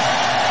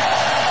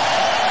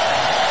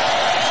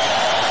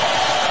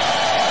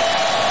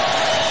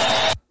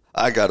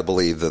 I got to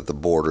believe that the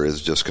border is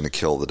just going to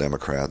kill the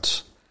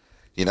Democrats.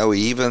 You know,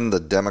 even the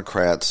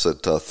Democrats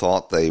that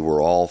thought they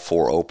were all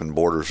for open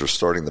borders are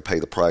starting to pay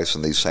the price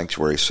in these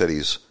sanctuary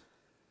cities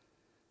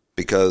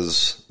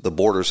because the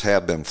borders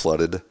have been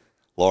flooded,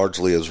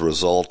 largely as a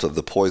result of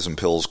the poison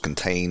pills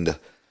contained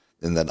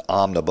in that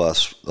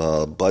omnibus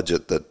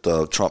budget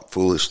that Trump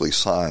foolishly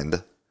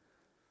signed.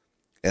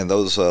 And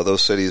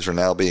those cities are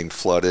now being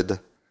flooded.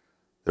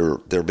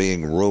 They're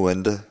being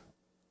ruined.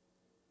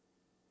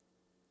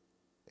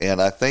 And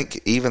I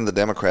think even the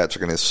Democrats are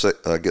going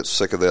to get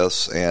sick of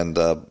this, and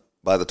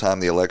by the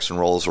time the election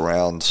rolls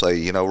around, say,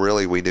 you know,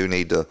 really, we do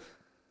need to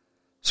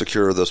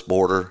secure this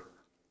border.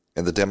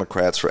 And the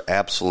Democrats are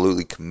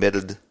absolutely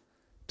committed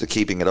to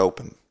keeping it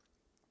open.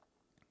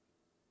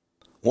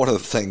 One of the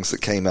things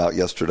that came out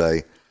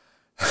yesterday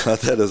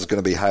that is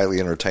going to be highly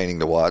entertaining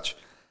to watch,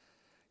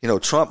 you know,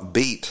 Trump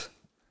beat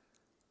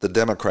the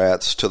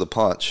Democrats to the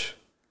punch.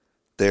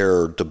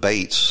 Their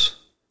debates,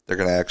 they're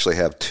going to actually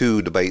have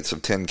 2 debates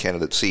of 10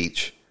 candidates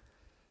each,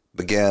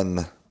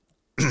 begin,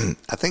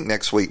 I think,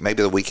 next week,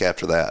 maybe the week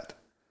after that.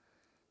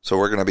 So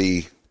we're going to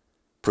be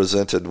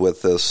presented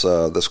with this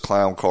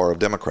clown car of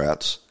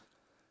Democrats.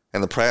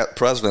 And the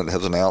president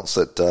has announced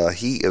that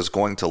he is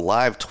going to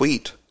live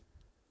tweet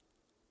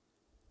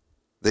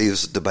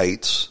these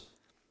debates,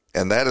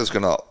 and that is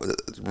going to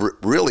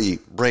really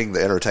bring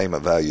the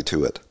entertainment value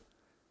to it.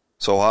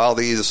 So while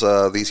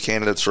these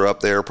candidates are up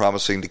there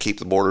promising to keep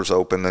the borders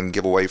open and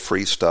give away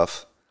free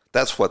stuff,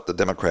 that's what the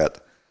Democrat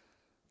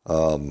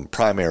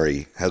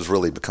primary has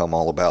really become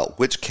all about.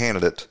 Which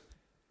candidate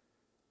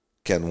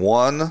can,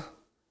 1,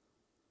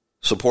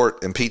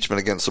 support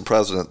impeachment against the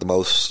president the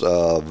most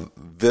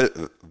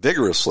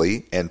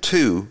vigorously, and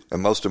 2,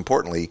 and most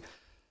importantly,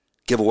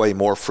 give away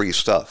more free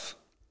stuff.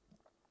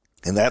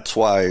 And that's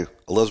why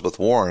Elizabeth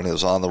Warren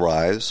is on the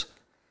rise,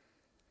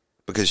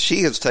 because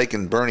she has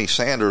taken Bernie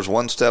Sanders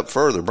one step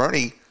further.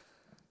 Bernie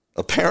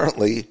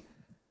apparently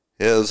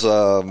is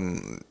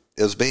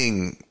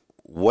being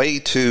way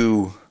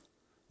too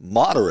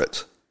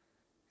moderate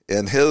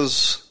in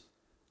his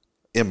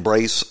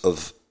embrace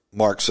of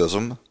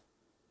Marxism.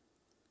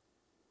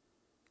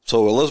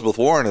 So Elizabeth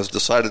Warren has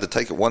decided to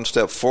take it one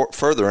step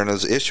further and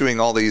is issuing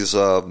all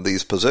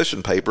these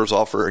position papers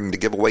offering to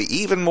give away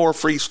even more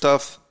free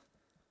stuff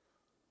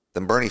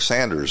than Bernie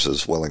Sanders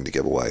is willing to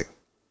give away.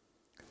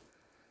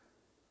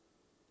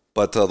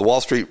 But the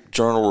Wall Street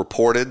Journal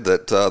reported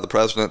that the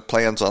president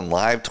plans on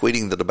live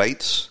tweeting the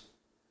debates,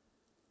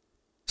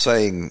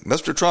 saying,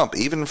 Mr. Trump,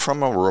 even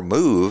from a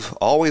remove,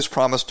 always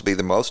promised to be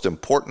the most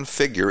important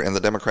figure in the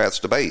Democrats'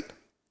 debate.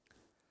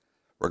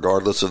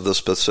 Regardless of the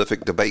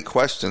specific debate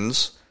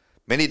questions,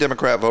 many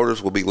Democrat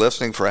voters will be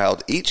listening for how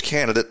each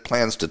candidate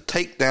plans to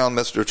take down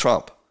Mr.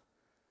 Trump.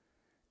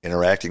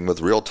 Interacting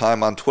with real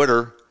time on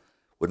Twitter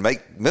would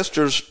make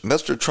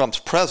Mr. Trump's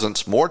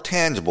presence more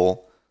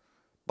tangible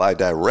by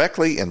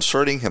directly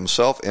inserting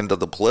himself into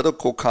the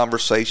political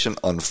conversation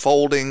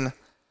unfolding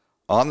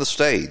on the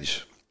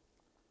stage.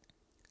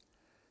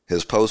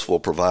 His post will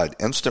provide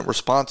instant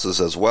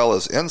responses as well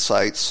as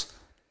insights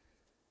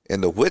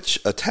into which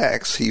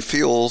attacks he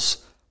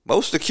feels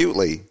most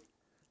acutely.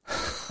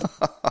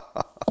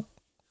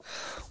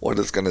 What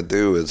it's going to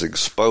do is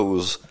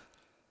expose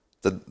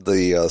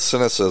the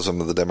cynicism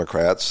of the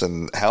Democrats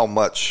and how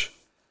much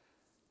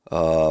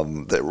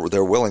that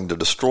they're willing to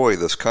destroy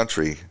this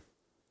country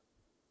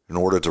in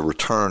order to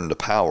return to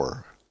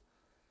power.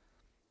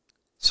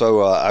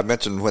 So I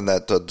mentioned when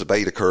that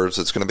debate occurs,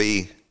 it's going to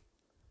be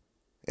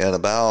in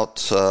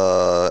about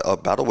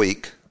a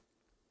week.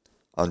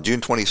 On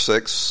June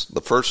 26th, the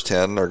first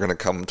 10 are going to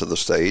come to the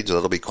stage.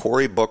 That'll be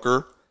Cory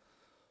Booker,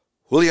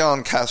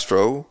 Julian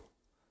Castro,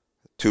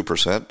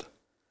 2%,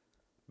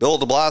 Bill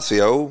de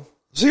Blasio,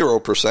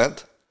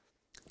 0%,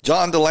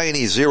 John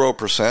Delaney,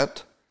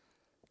 0%,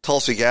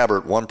 Tulsi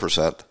Gabbard,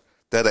 1%,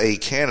 that a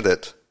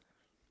candidate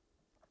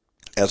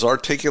as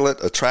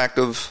articulate,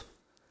 attractive,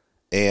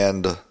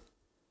 and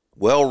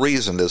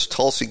well-reasoned as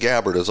Tulsi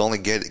Gabbard is only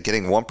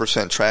getting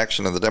 1%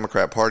 traction in the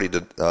Democrat Party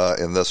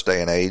in this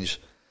day and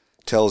age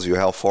tells you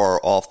how far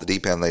off the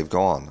deep end they've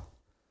gone.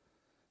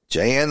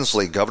 Jay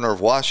Inslee, governor of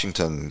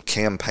Washington,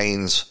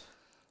 campaigns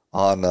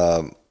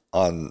on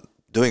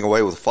doing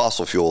away with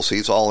fossil fuels.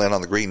 He's all in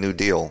on the Green New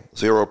Deal,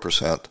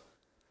 0%.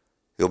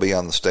 He'll be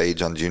on the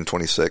stage on June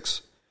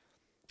 26th.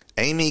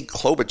 Amy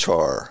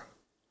Klobuchar,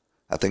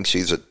 I think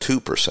she's at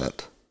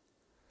 2%.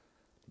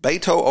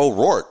 Beto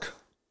O'Rourke,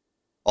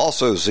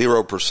 also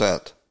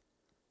 0%.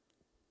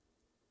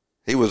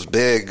 He was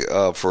big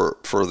for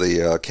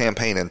the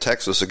campaign in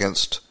Texas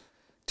against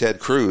Ted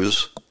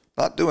Cruz.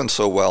 Not doing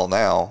so well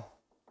now.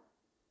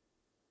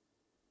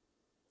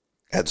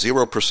 At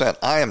 0%.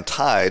 I am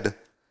tied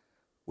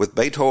with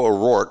Beto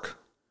O'Rourke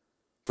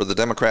for the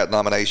Democrat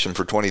nomination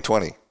for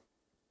 2020.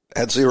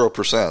 At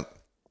 0%.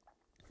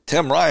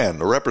 Tim Ryan,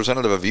 the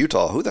representative of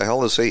Utah. Who the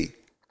hell is he?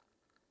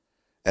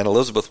 And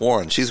Elizabeth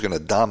Warren, she's going to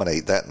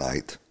dominate that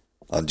night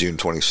on June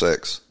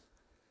 26th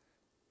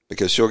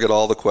because she'll get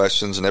all the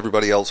questions and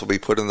everybody else will be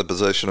put in the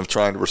position of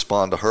trying to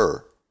respond to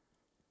her.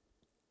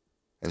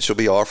 And she'll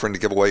be offering to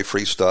give away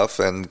free stuff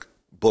and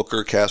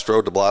Booker,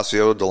 Castro, de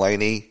Blasio,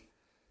 Delaney,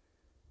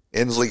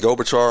 Inslee,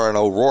 Gobichar, and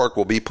O'Rourke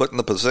will be put in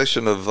the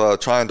position of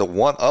trying to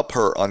one-up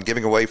her on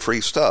giving away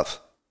free stuff.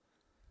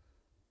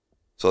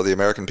 So the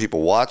American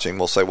people watching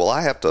will say, well,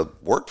 I have to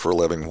work for a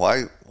living.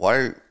 Why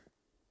are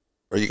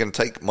you going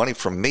to take money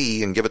from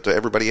me and give it to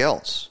everybody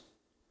else?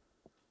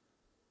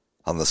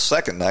 On the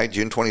second night,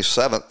 June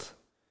 27th,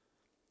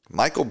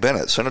 Michael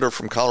Bennet, senator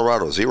from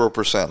Colorado,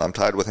 0%. I'm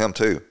tied with him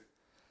too.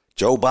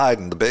 Joe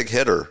Biden, the big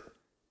hitter,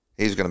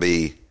 he's going to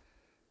be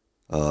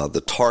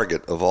the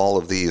target of all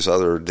of these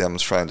other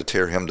Dems trying to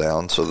tear him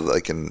down so that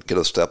they can get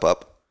a step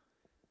up.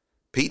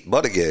 Pete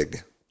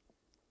Buttigieg,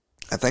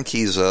 I think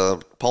he's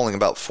polling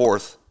about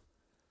fourth.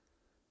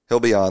 He'll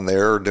be on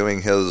there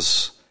doing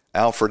his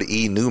Alfred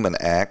E. Newman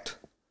act,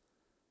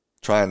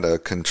 trying to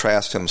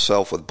contrast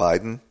himself with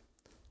Biden.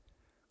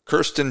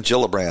 Kirsten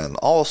Gillibrand,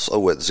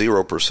 also at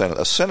 0%,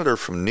 a senator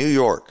from New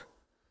York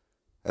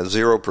at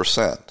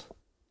 0%.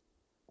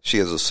 She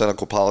is a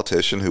cynical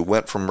politician who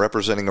went from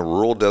representing a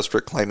rural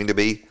district claiming to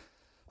be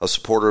a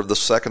supporter of the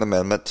Second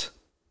Amendment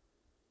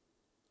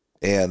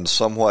and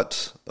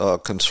somewhat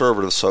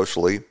conservative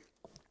socially,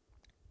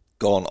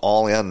 going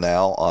all in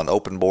now on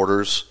open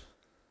borders,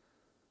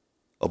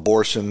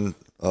 abortion,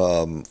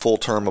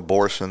 full-term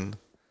abortion,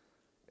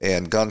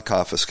 and gun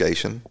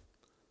confiscation.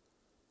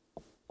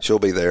 She'll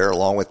be there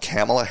along with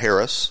Kamala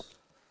Harris,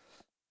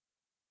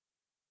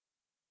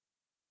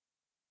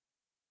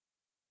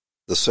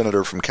 the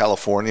senator from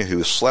California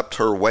who slept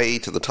her way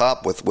to the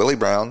top with Willie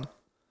Brown,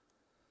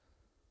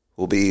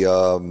 will be,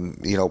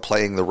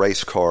 playing the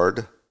race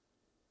card.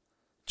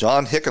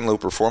 John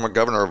Hickenlooper, former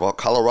governor of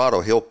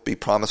Colorado, he'll be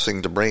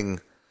promising to bring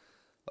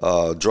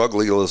drug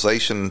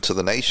legalization to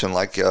the nation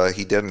like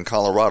he did in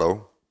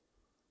Colorado.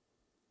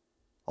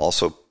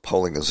 Also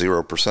polling a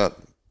 0%.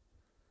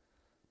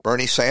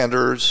 Bernie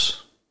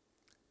Sanders,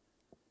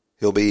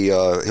 he'll be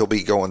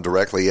going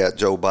directly at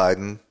Joe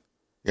Biden.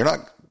 You're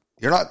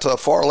not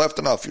far left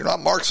enough. You're not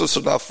Marxist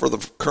enough for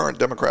the current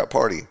Democrat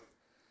Party.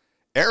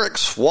 Eric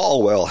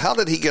Swalwell, how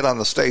did he get on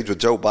the stage with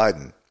Joe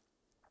Biden?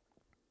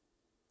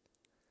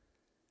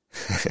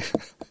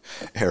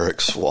 Eric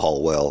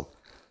Swalwell,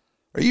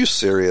 are you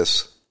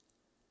serious?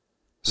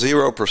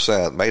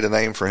 0%, made a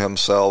name for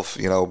himself,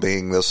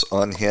 being this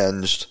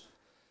unhinged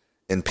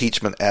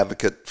impeachment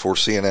advocate for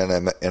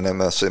CNN and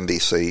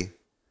MSNBC.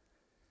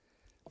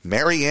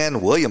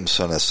 Marianne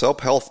Williamson, a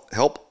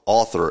self-help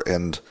author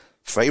and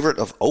favorite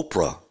of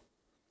Oprah.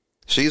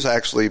 She's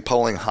actually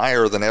polling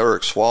higher than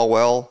Eric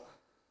Swalwell,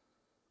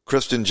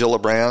 Kristen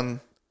Gillibrand,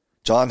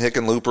 John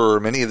Hickenlooper, or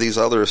many of these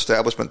other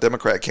establishment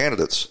Democrat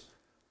candidates.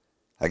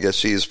 I guess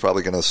she's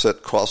probably going to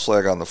sit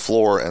cross-legged on the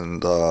floor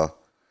and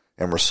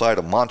recite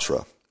a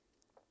mantra.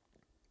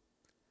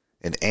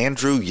 And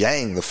Andrew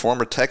Yang, the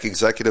former tech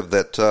executive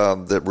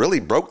that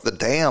really broke the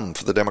dam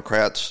for the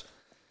Democrats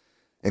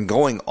in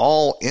going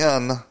all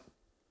in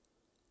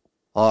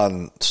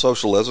on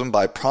socialism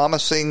by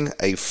promising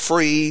a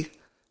free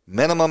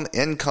minimum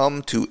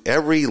income to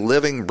every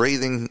living,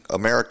 breathing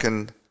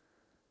American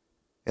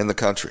in the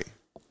country.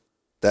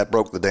 That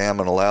broke the dam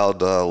and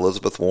allowed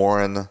Elizabeth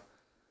Warren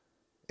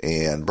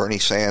and Bernie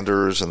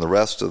Sanders and the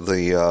rest of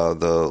the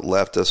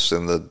leftists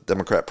in the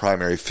Democrat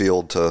primary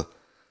field to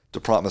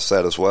promise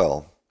that as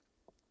well.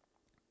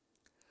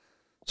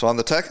 So on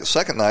the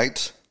second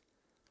night,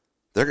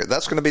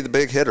 that's going to be the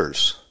big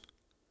hitters.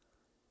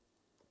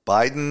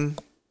 Biden,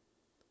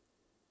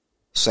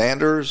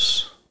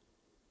 Sanders,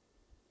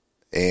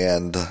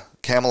 and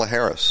Kamala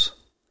Harris,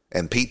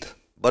 and Pete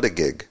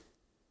Buttigieg.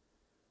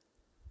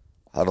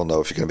 I don't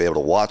know if you're going to be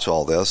able to watch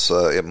all this.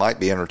 It might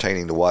be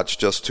entertaining to watch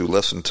just to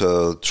listen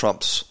to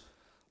Trump's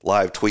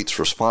live tweets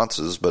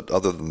responses, but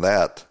other than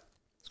that,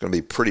 it's going to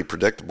be pretty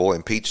predictable.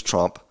 Impeach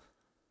Trump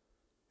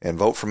and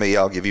vote for me.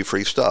 I'll give you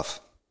free stuff.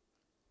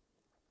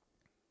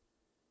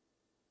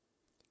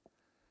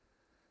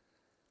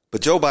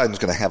 But Joe Biden's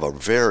going to have a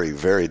very,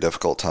 very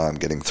difficult time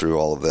getting through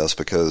all of this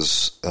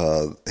because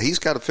he's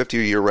got a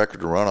 50-year record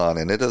to run on,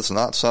 and it is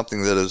not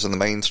something that is in the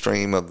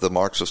mainstream of the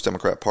Marxist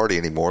Democrat Party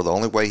anymore. The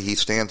only way he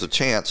stands a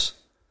chance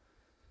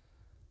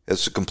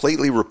is to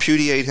completely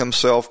repudiate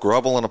himself,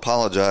 grovel and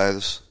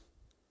apologize,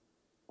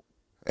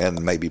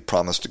 and maybe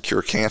promise to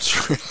cure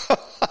cancer.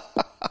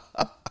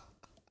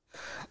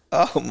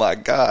 Oh, my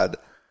God.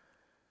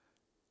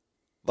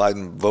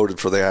 Biden voted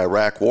for the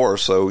Iraq war,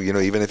 so,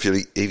 even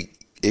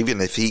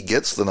if he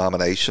gets the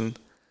nomination,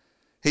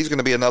 he's going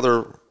to be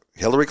another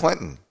Hillary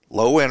Clinton.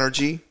 Low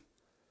energy,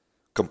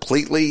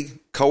 completely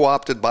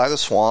co-opted by the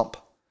swamp,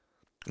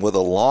 with a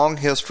long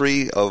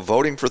history of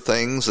voting for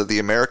things that the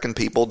American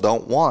people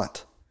don't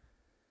want.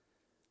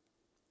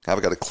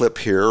 I've got a clip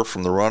here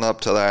from the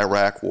run-up to the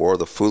Iraq war,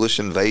 the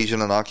foolish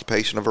invasion and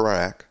occupation of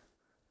Iraq,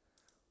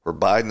 where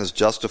Biden is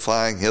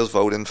justifying his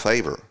vote in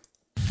favor.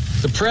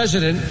 The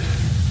President,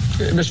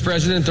 Mr.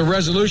 President, the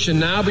resolution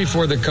now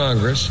before the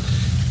Congress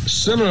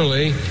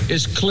similarly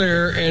is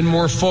clear and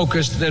more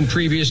focused than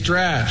previous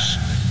drafts.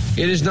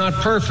 It is not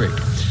perfect,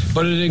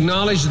 but it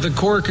acknowledged the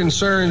core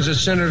concerns that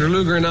Senator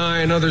Lugar and I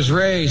and others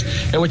raised,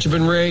 and which have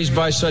been raised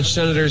by such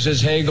senators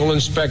as Hagel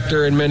and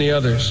Specter and many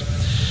others.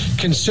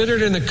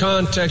 Considered in the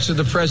context of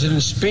the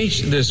President's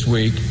speech this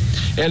week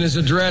and his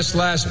address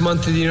last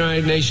month to the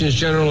United Nations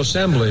General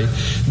Assembly,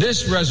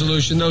 this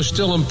resolution, though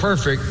still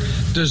imperfect,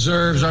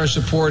 deserves our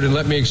support, and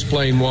let me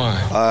explain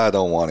why. I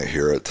don't want to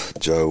hear it,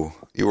 Joe.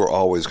 You were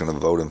always going to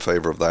vote in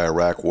favor of the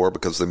Iraq war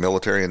because the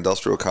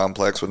military-industrial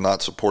complex would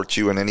not support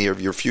you in any of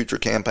your future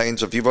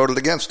campaigns if you voted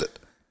against it.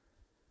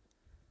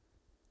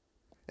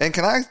 And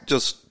can I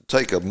just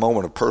take a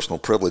moment of personal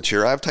privilege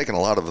here? I've taken a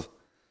lot of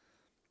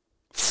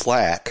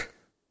flack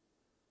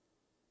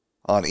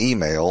on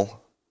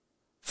email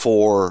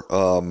for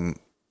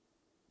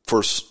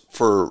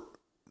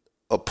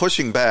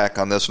pushing back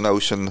on this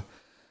notion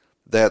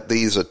that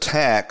these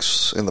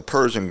attacks in the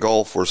Persian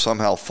Gulf were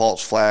somehow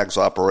false flags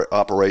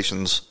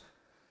operations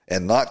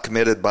and not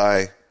committed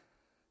by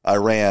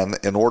Iran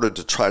in order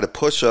to try to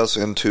push us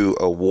into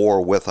a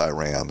war with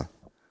Iran.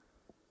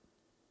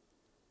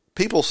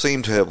 People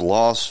seem to have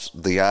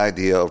lost the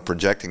idea of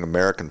projecting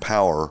American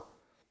power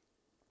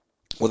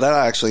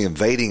without actually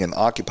invading and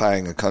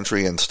occupying a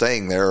country and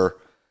staying there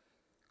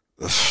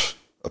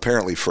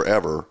apparently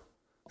forever,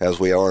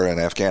 as we are in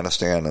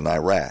Afghanistan and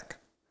Iraq.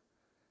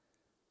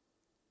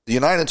 The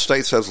United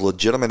States has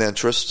legitimate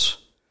interests,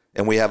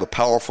 and we have a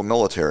powerful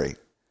military.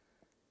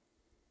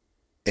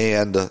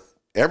 And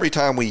every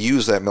time we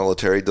use that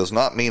military does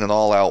not mean an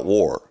all-out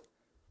war.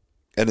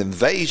 An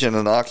invasion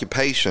and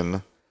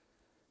occupation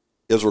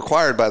is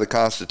required by the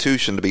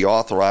Constitution to be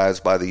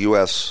authorized by the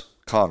U.S.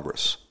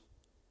 Congress.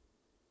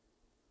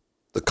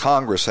 The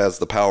Congress has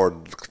the power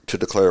to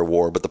declare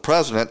war, but the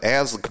President,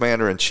 as the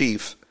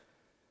Commander-in-Chief,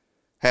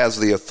 has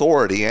the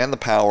authority and the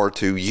power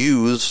to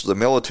use the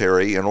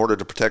military in order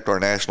to protect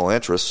our national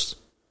interests,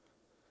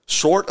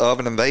 short of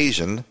an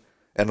invasion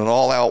and an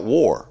all-out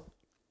war.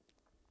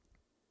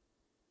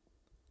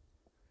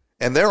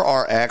 And there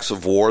are acts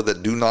of war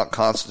that do not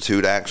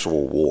constitute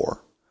actual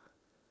war.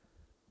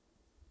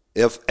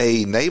 If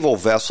a naval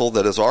vessel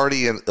that has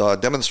already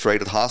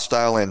demonstrated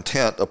hostile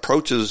intent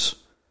approaches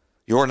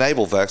your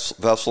naval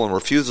vessel and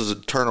refuses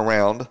to turn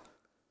around,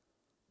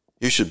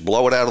 you should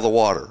blow it out of the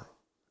water.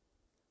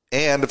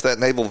 And if that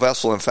naval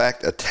vessel, in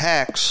fact,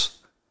 attacks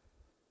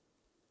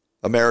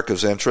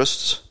America's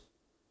interests,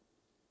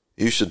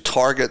 you should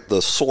target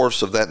the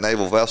source of that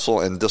naval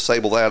vessel and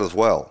disable that as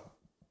well.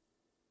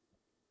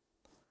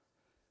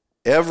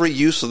 Every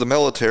use of the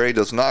military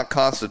does not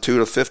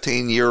constitute a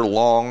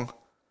 15-year-long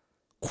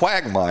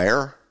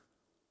quagmire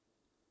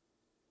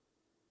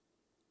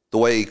the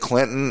way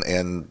Clinton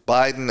and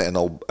Biden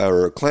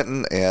and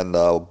Clinton and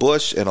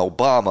Bush and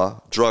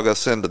Obama drug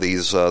us into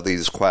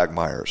these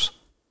quagmires.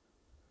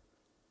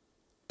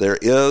 There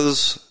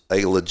is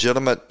a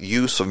legitimate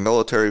use of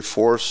military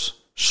force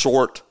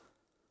short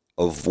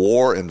of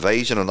war,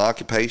 invasion, and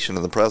occupation,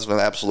 and the president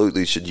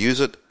absolutely should use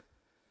it.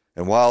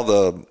 And while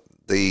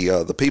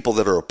the people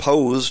that are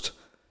opposed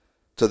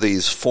to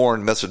these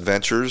foreign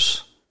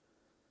misadventures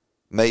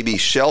may be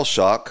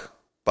shell-shocked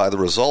by the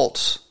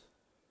results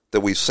that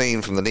we've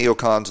seen from the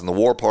neocons and the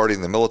war party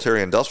and the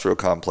military-industrial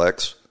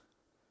complex,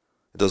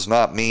 it does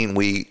not mean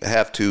we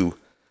have to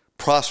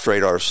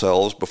prostrate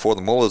ourselves before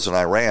the mullahs in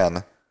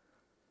Iran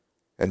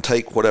and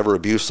take whatever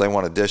abuse they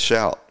want to dish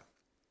out.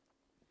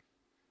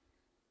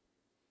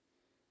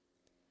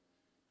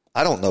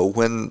 I don't know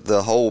when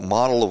the whole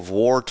model of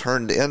war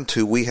turned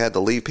into we had to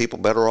leave people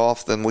better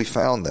off than we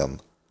found them.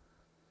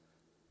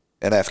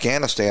 In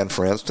Afghanistan,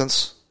 for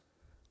instance,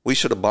 we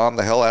should have bombed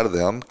the hell out of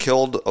them,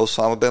 killed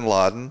Osama bin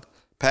Laden,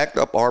 packed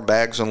up our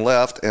bags and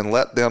left, and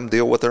let them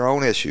deal with their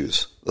own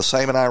issues. The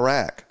same in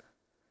Iraq.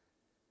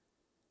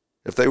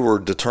 If they were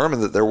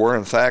determined that there were,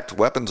 in fact,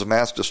 weapons of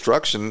mass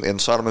destruction in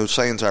Saddam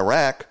Hussein's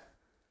Iraq,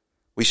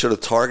 we should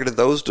have targeted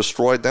those,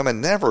 destroyed them, and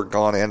never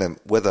gone in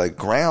with a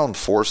ground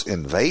force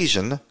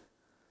invasion.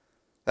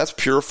 That's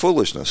pure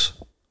foolishness.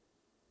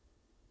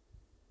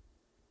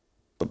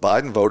 But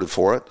Biden voted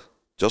for it,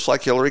 just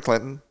like Hillary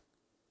Clinton.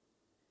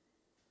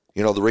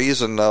 You know, the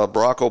reason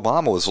Barack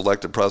Obama was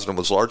elected president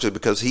was largely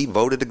because he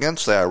voted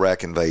against the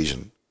Iraq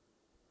invasion.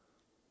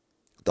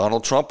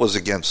 Donald Trump was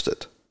against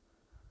it.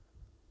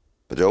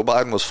 But Joe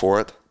Biden was for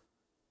it.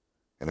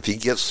 And if he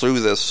gets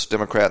through this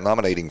Democrat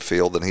nominating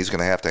field, then he's going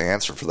to have to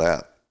answer for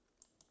that.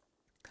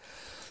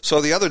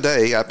 So the other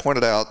day, I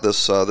pointed out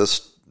this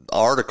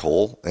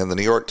article in the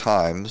New York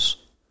Times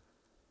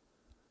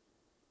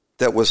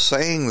that was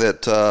saying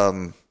that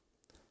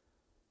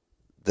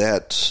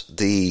that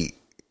the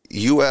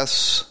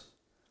U.S.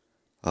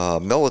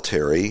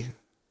 Military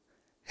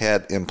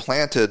had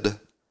implanted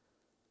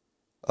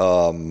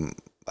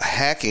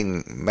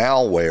hacking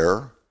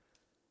malware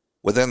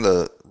within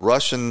the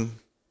Russian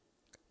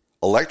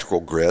electrical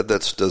grid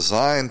that's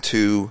designed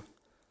to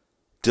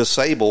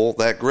disable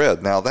that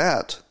grid. Now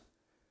that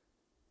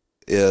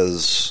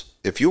is,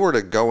 if you were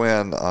to go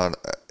in on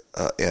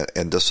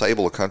and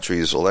disable a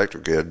country's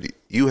electric grid,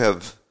 you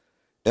have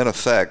in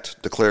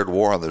effect declared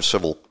war on their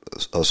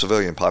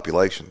civilian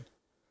population.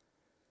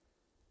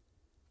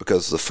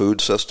 because the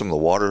food system, the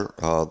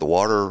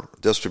water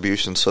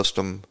distribution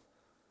system,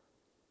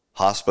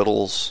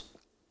 hospitals,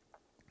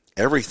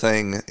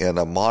 everything in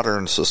a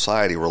modern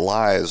society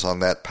relies on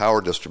that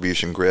power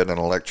distribution grid and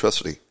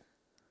electricity.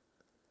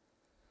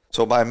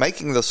 So by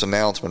making this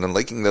announcement and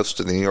leaking this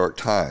to the New York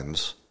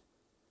Times,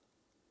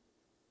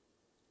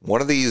 one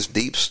of these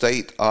deep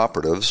state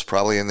operatives,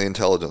 probably in the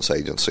intelligence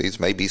agencies,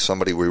 maybe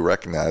somebody we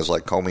recognize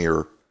like Comey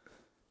or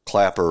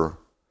Clapper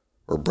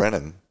or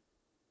Brennan,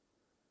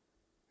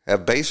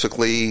 have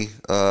basically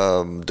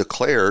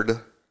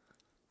declared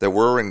that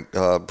we're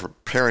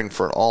preparing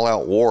for an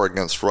all-out war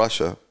against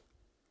Russia.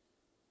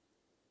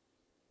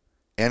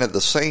 And at the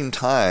same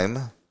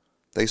time,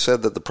 they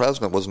said that the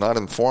president was not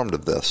informed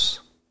of this.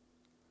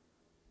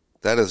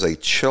 That is a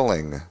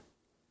chilling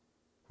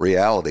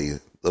reality.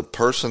 The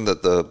person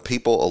that the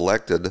people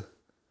elected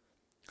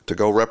to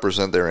go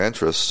represent their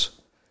interests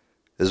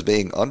is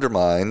being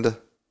undermined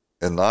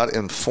and not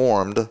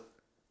informed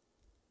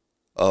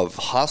of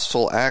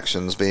hostile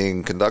actions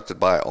being conducted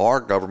by our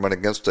government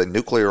against a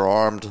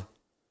nuclear-armed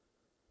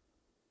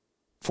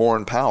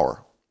foreign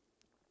power.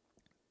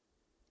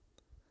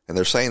 And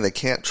they're saying they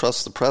can't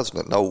trust the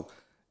president. No,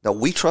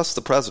 we trust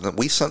the president.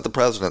 We sent the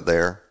president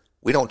there.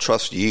 We don't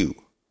trust you.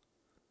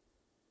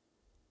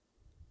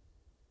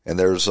 And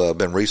there's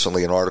been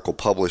recently an article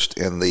published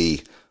in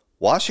the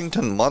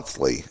Washington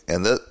Monthly,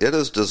 and it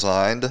is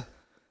designed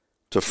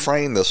to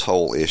frame this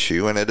whole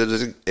issue, and it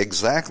is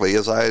exactly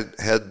as I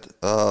had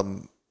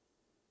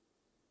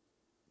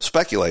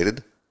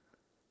speculated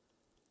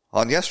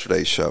on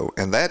yesterday's show,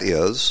 and that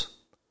is,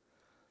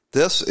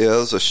 this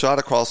is a shot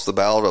across the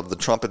bow of the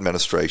Trump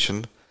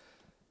administration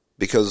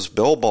because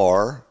Bill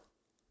Barr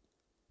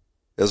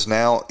is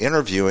now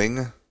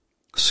interviewing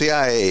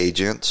CIA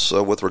agents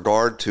with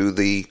regard to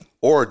the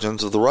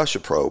origins of the Russia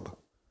probe.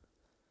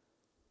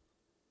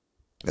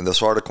 And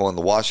this article in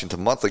the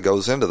Washington Monthly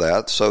goes into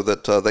that so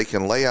that they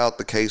can lay out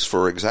the case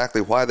for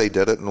exactly why they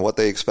did it and what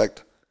they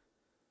expect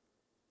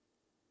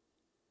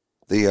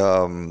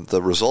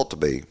the result to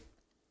be.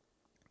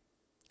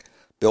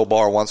 Bill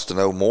Barr wants to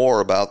know more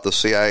about the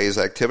CIA's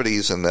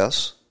activities in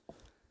this.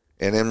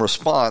 And in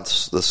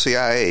response, the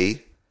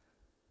CIA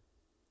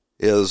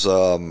is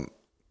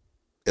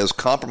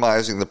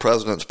compromising the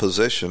president's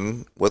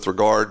position with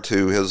regard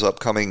to his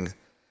upcoming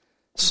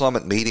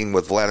summit meeting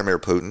with Vladimir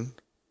Putin,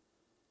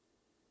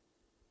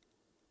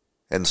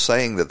 and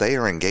saying that they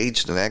are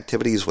engaged in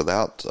activities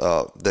without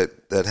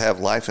that have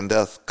life and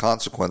death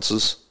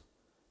consequences,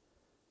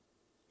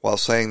 while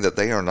saying that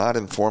they are not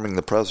informing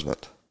the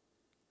president.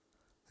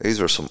 These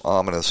are some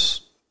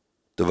ominous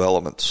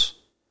developments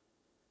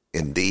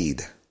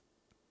indeed.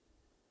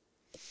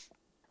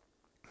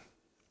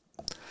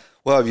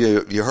 Well,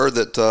 you heard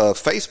that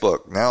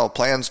Facebook now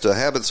plans to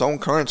have its own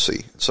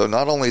currency. So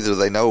not only do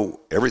they know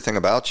everything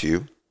about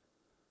you,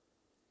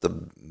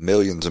 the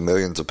millions and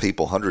millions of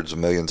people, hundreds of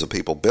millions of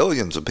people,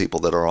 billions of people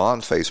that are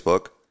on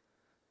Facebook,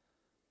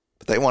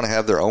 but they want to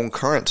have their own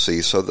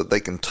currency so that they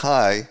can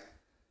tie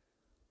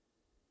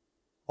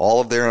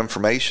all of their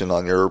information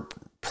on your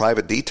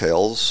private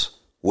details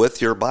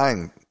with your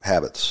buying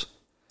habits.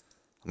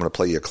 I'm going to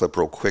play you a clip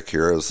real quick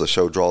here as the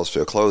show draws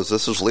to a close.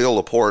 This is Leo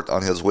Laporte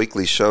on his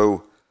weekly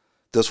show,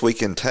 This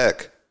Week in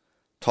Tech,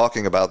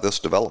 talking about this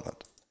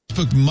development.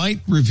 Facebook might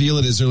reveal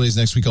it as early as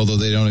next week, although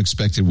they don't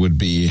expect it would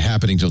be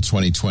happening until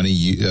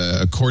 2020.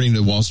 According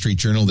to the Wall Street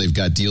Journal, they've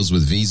got deals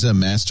with Visa,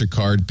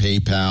 MasterCard,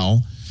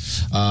 PayPal,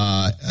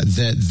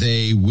 that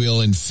they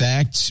will, in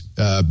fact,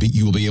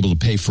 you will be able to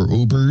pay for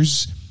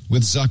Ubers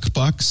with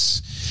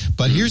Zuckbucks.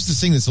 But here's the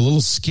thing that's a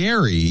little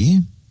scary.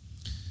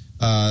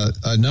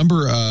 A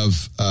number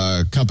of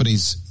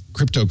companies,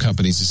 crypto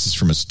companies, this is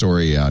from a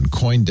story on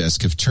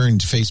CoinDesk, have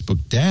turned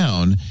Facebook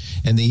down.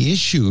 And the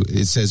issue,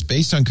 it says,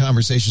 based on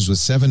conversations with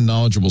 7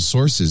 knowledgeable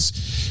sources,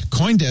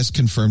 CoinDesk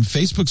confirmed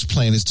Facebook's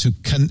plan is to,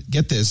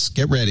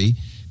 get ready,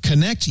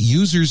 connect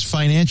users'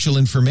 financial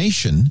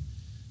information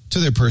to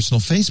their personal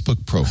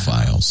Facebook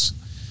profiles.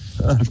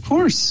 Of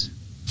course.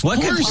 What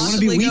could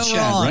possibly go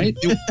wrong? Right?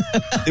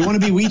 They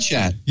want to be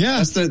WeChat.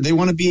 Yeah. They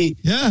want to be.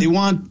 Yeah. They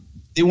want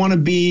to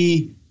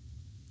be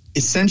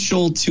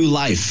essential to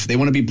life. They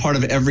want to be part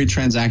of every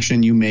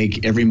transaction you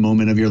make, every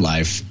moment of your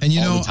life, and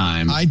all the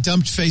time. I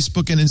dumped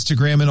Facebook and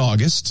Instagram in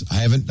August.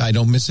 I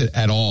don't miss it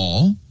at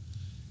all.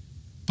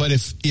 But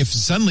if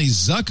suddenly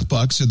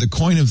Zuckbucks are the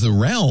coin of the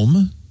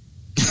realm,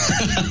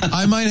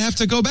 I might have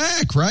to go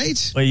back,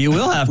 right? Well, you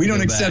will have to. We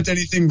don't accept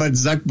anything but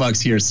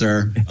Zuckbucks here,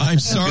 sir. I'm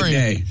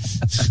sorry.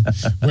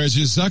 Where's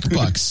your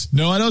Zuckbucks?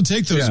 No, I don't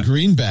take those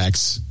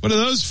greenbacks. What are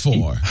those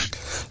for?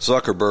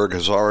 Zuckerberg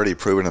has already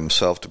proven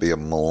himself to be a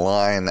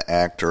malign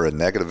actor, a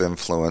negative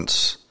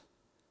influence,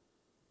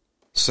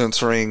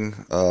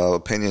 censoring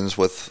opinions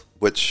with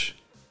which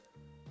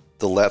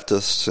the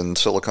leftists in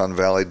Silicon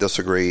Valley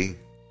disagree,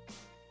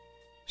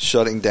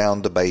 shutting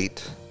down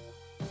debate.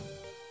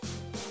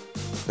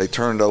 They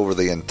turned over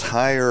the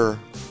entire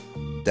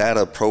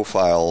data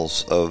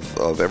profiles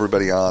of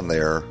everybody on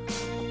there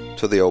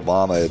to the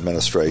Obama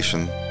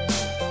administration.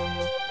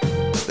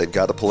 They've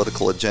got a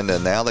political agenda,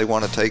 and now they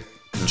want to take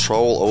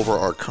control over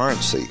our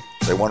currency.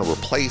 They want to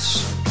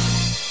replace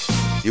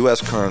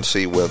U.S.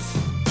 currency with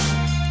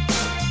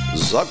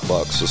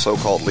Zuckbucks, the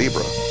so-called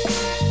Libra.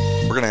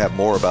 We're going to have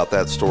more about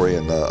that story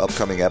in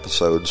upcoming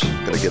episodes.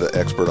 Going to get an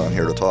expert on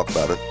here to talk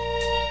about it.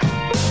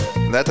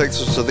 And that takes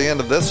us to the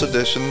end of this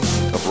edition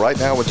of Right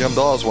Now with Jim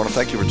Dawes. I want to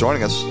thank you for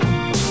joining us.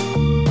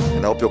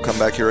 And I hope you'll come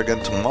back here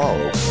again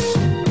tomorrow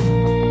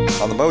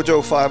on the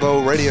Mojo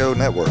 50 Radio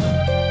Network.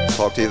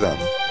 Talk to you then.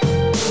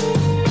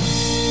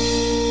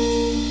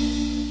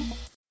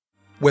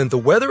 When the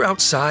weather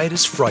outside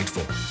is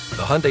frightful,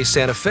 the Hyundai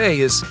Santa Fe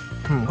is,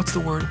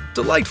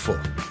 delightful.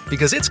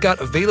 Because it's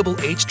got available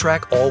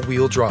H-Track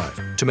all-wheel drive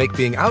to make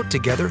being out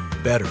together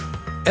better.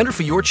 Enter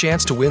for your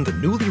chance to win the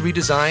newly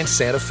redesigned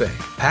Santa Fe,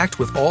 packed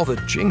with all the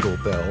jingle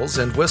bells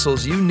and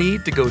whistles you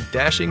need to go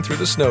dashing through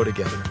the snow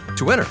together.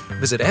 To enter,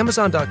 visit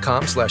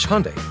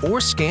Amazon.com/Hyundai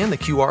or scan the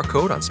QR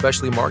code on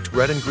specially marked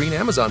red and green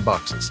Amazon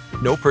boxes.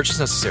 No purchase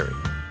necessary.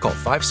 Call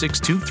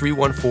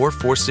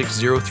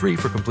 562-314-4603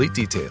 for complete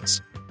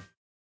details.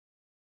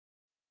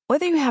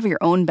 Whether you have your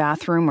own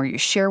bathroom or you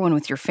share one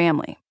with your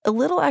family, a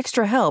little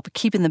extra help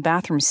keeping the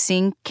bathroom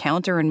sink,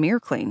 counter, and mirror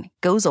clean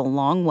goes a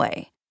long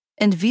way.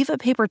 And Viva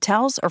paper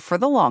towels are for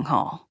the long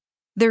haul.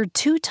 They're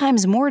 2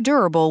 times more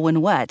durable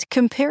when wet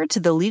compared to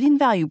the leading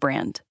value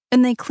brand.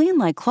 And they clean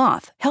like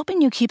cloth,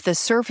 helping you keep the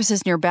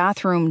surfaces in your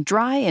bathroom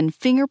dry and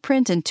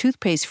fingerprint and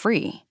toothpaste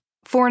free.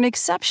 For an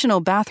exceptional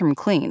bathroom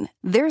clean,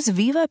 there's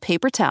Viva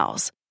paper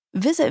towels.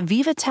 Visit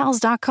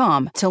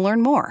vivatowels.com to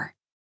learn more.